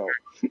work. So,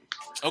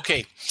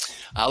 okay,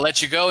 I'll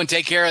let you go and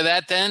take care of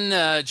that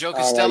then. Joe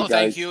Costello,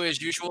 thank you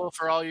as usual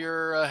for all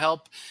your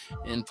help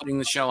in putting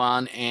the show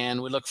on.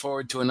 And we look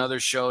forward to another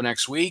show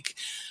next week.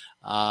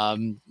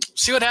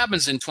 See what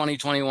happens in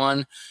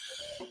 2021.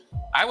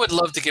 I would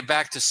love to get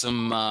back to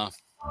some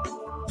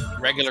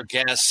regular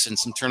guests and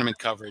some tournament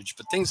coverage,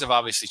 but things have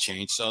obviously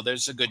changed. So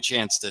there's a good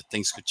chance that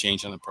things could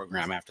change on the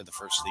program after the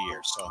first of the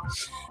year.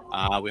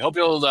 So we hope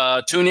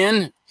you'll tune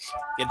in,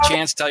 get a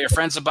chance, tell your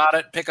friends about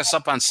it, pick us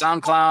up on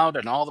SoundCloud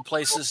and all the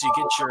places you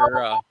get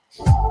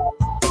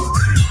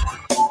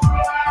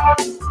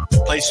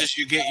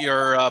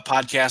your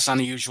podcasts on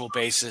a usual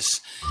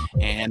basis.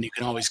 And you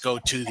can always go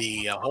to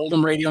the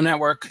Hold'em Radio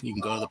Network. You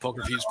can go to the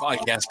Poker Fuse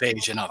podcast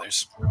page and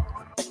others.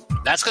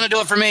 That's going to do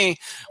it for me.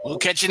 We'll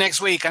catch you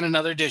next week on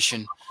another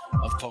edition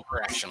of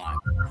Poker Action Line.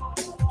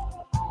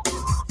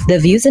 The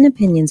views and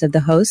opinions of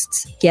the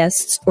hosts,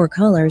 guests, or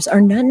callers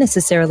are not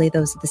necessarily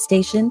those of the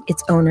station,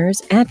 its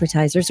owners,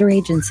 advertisers, or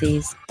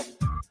agencies.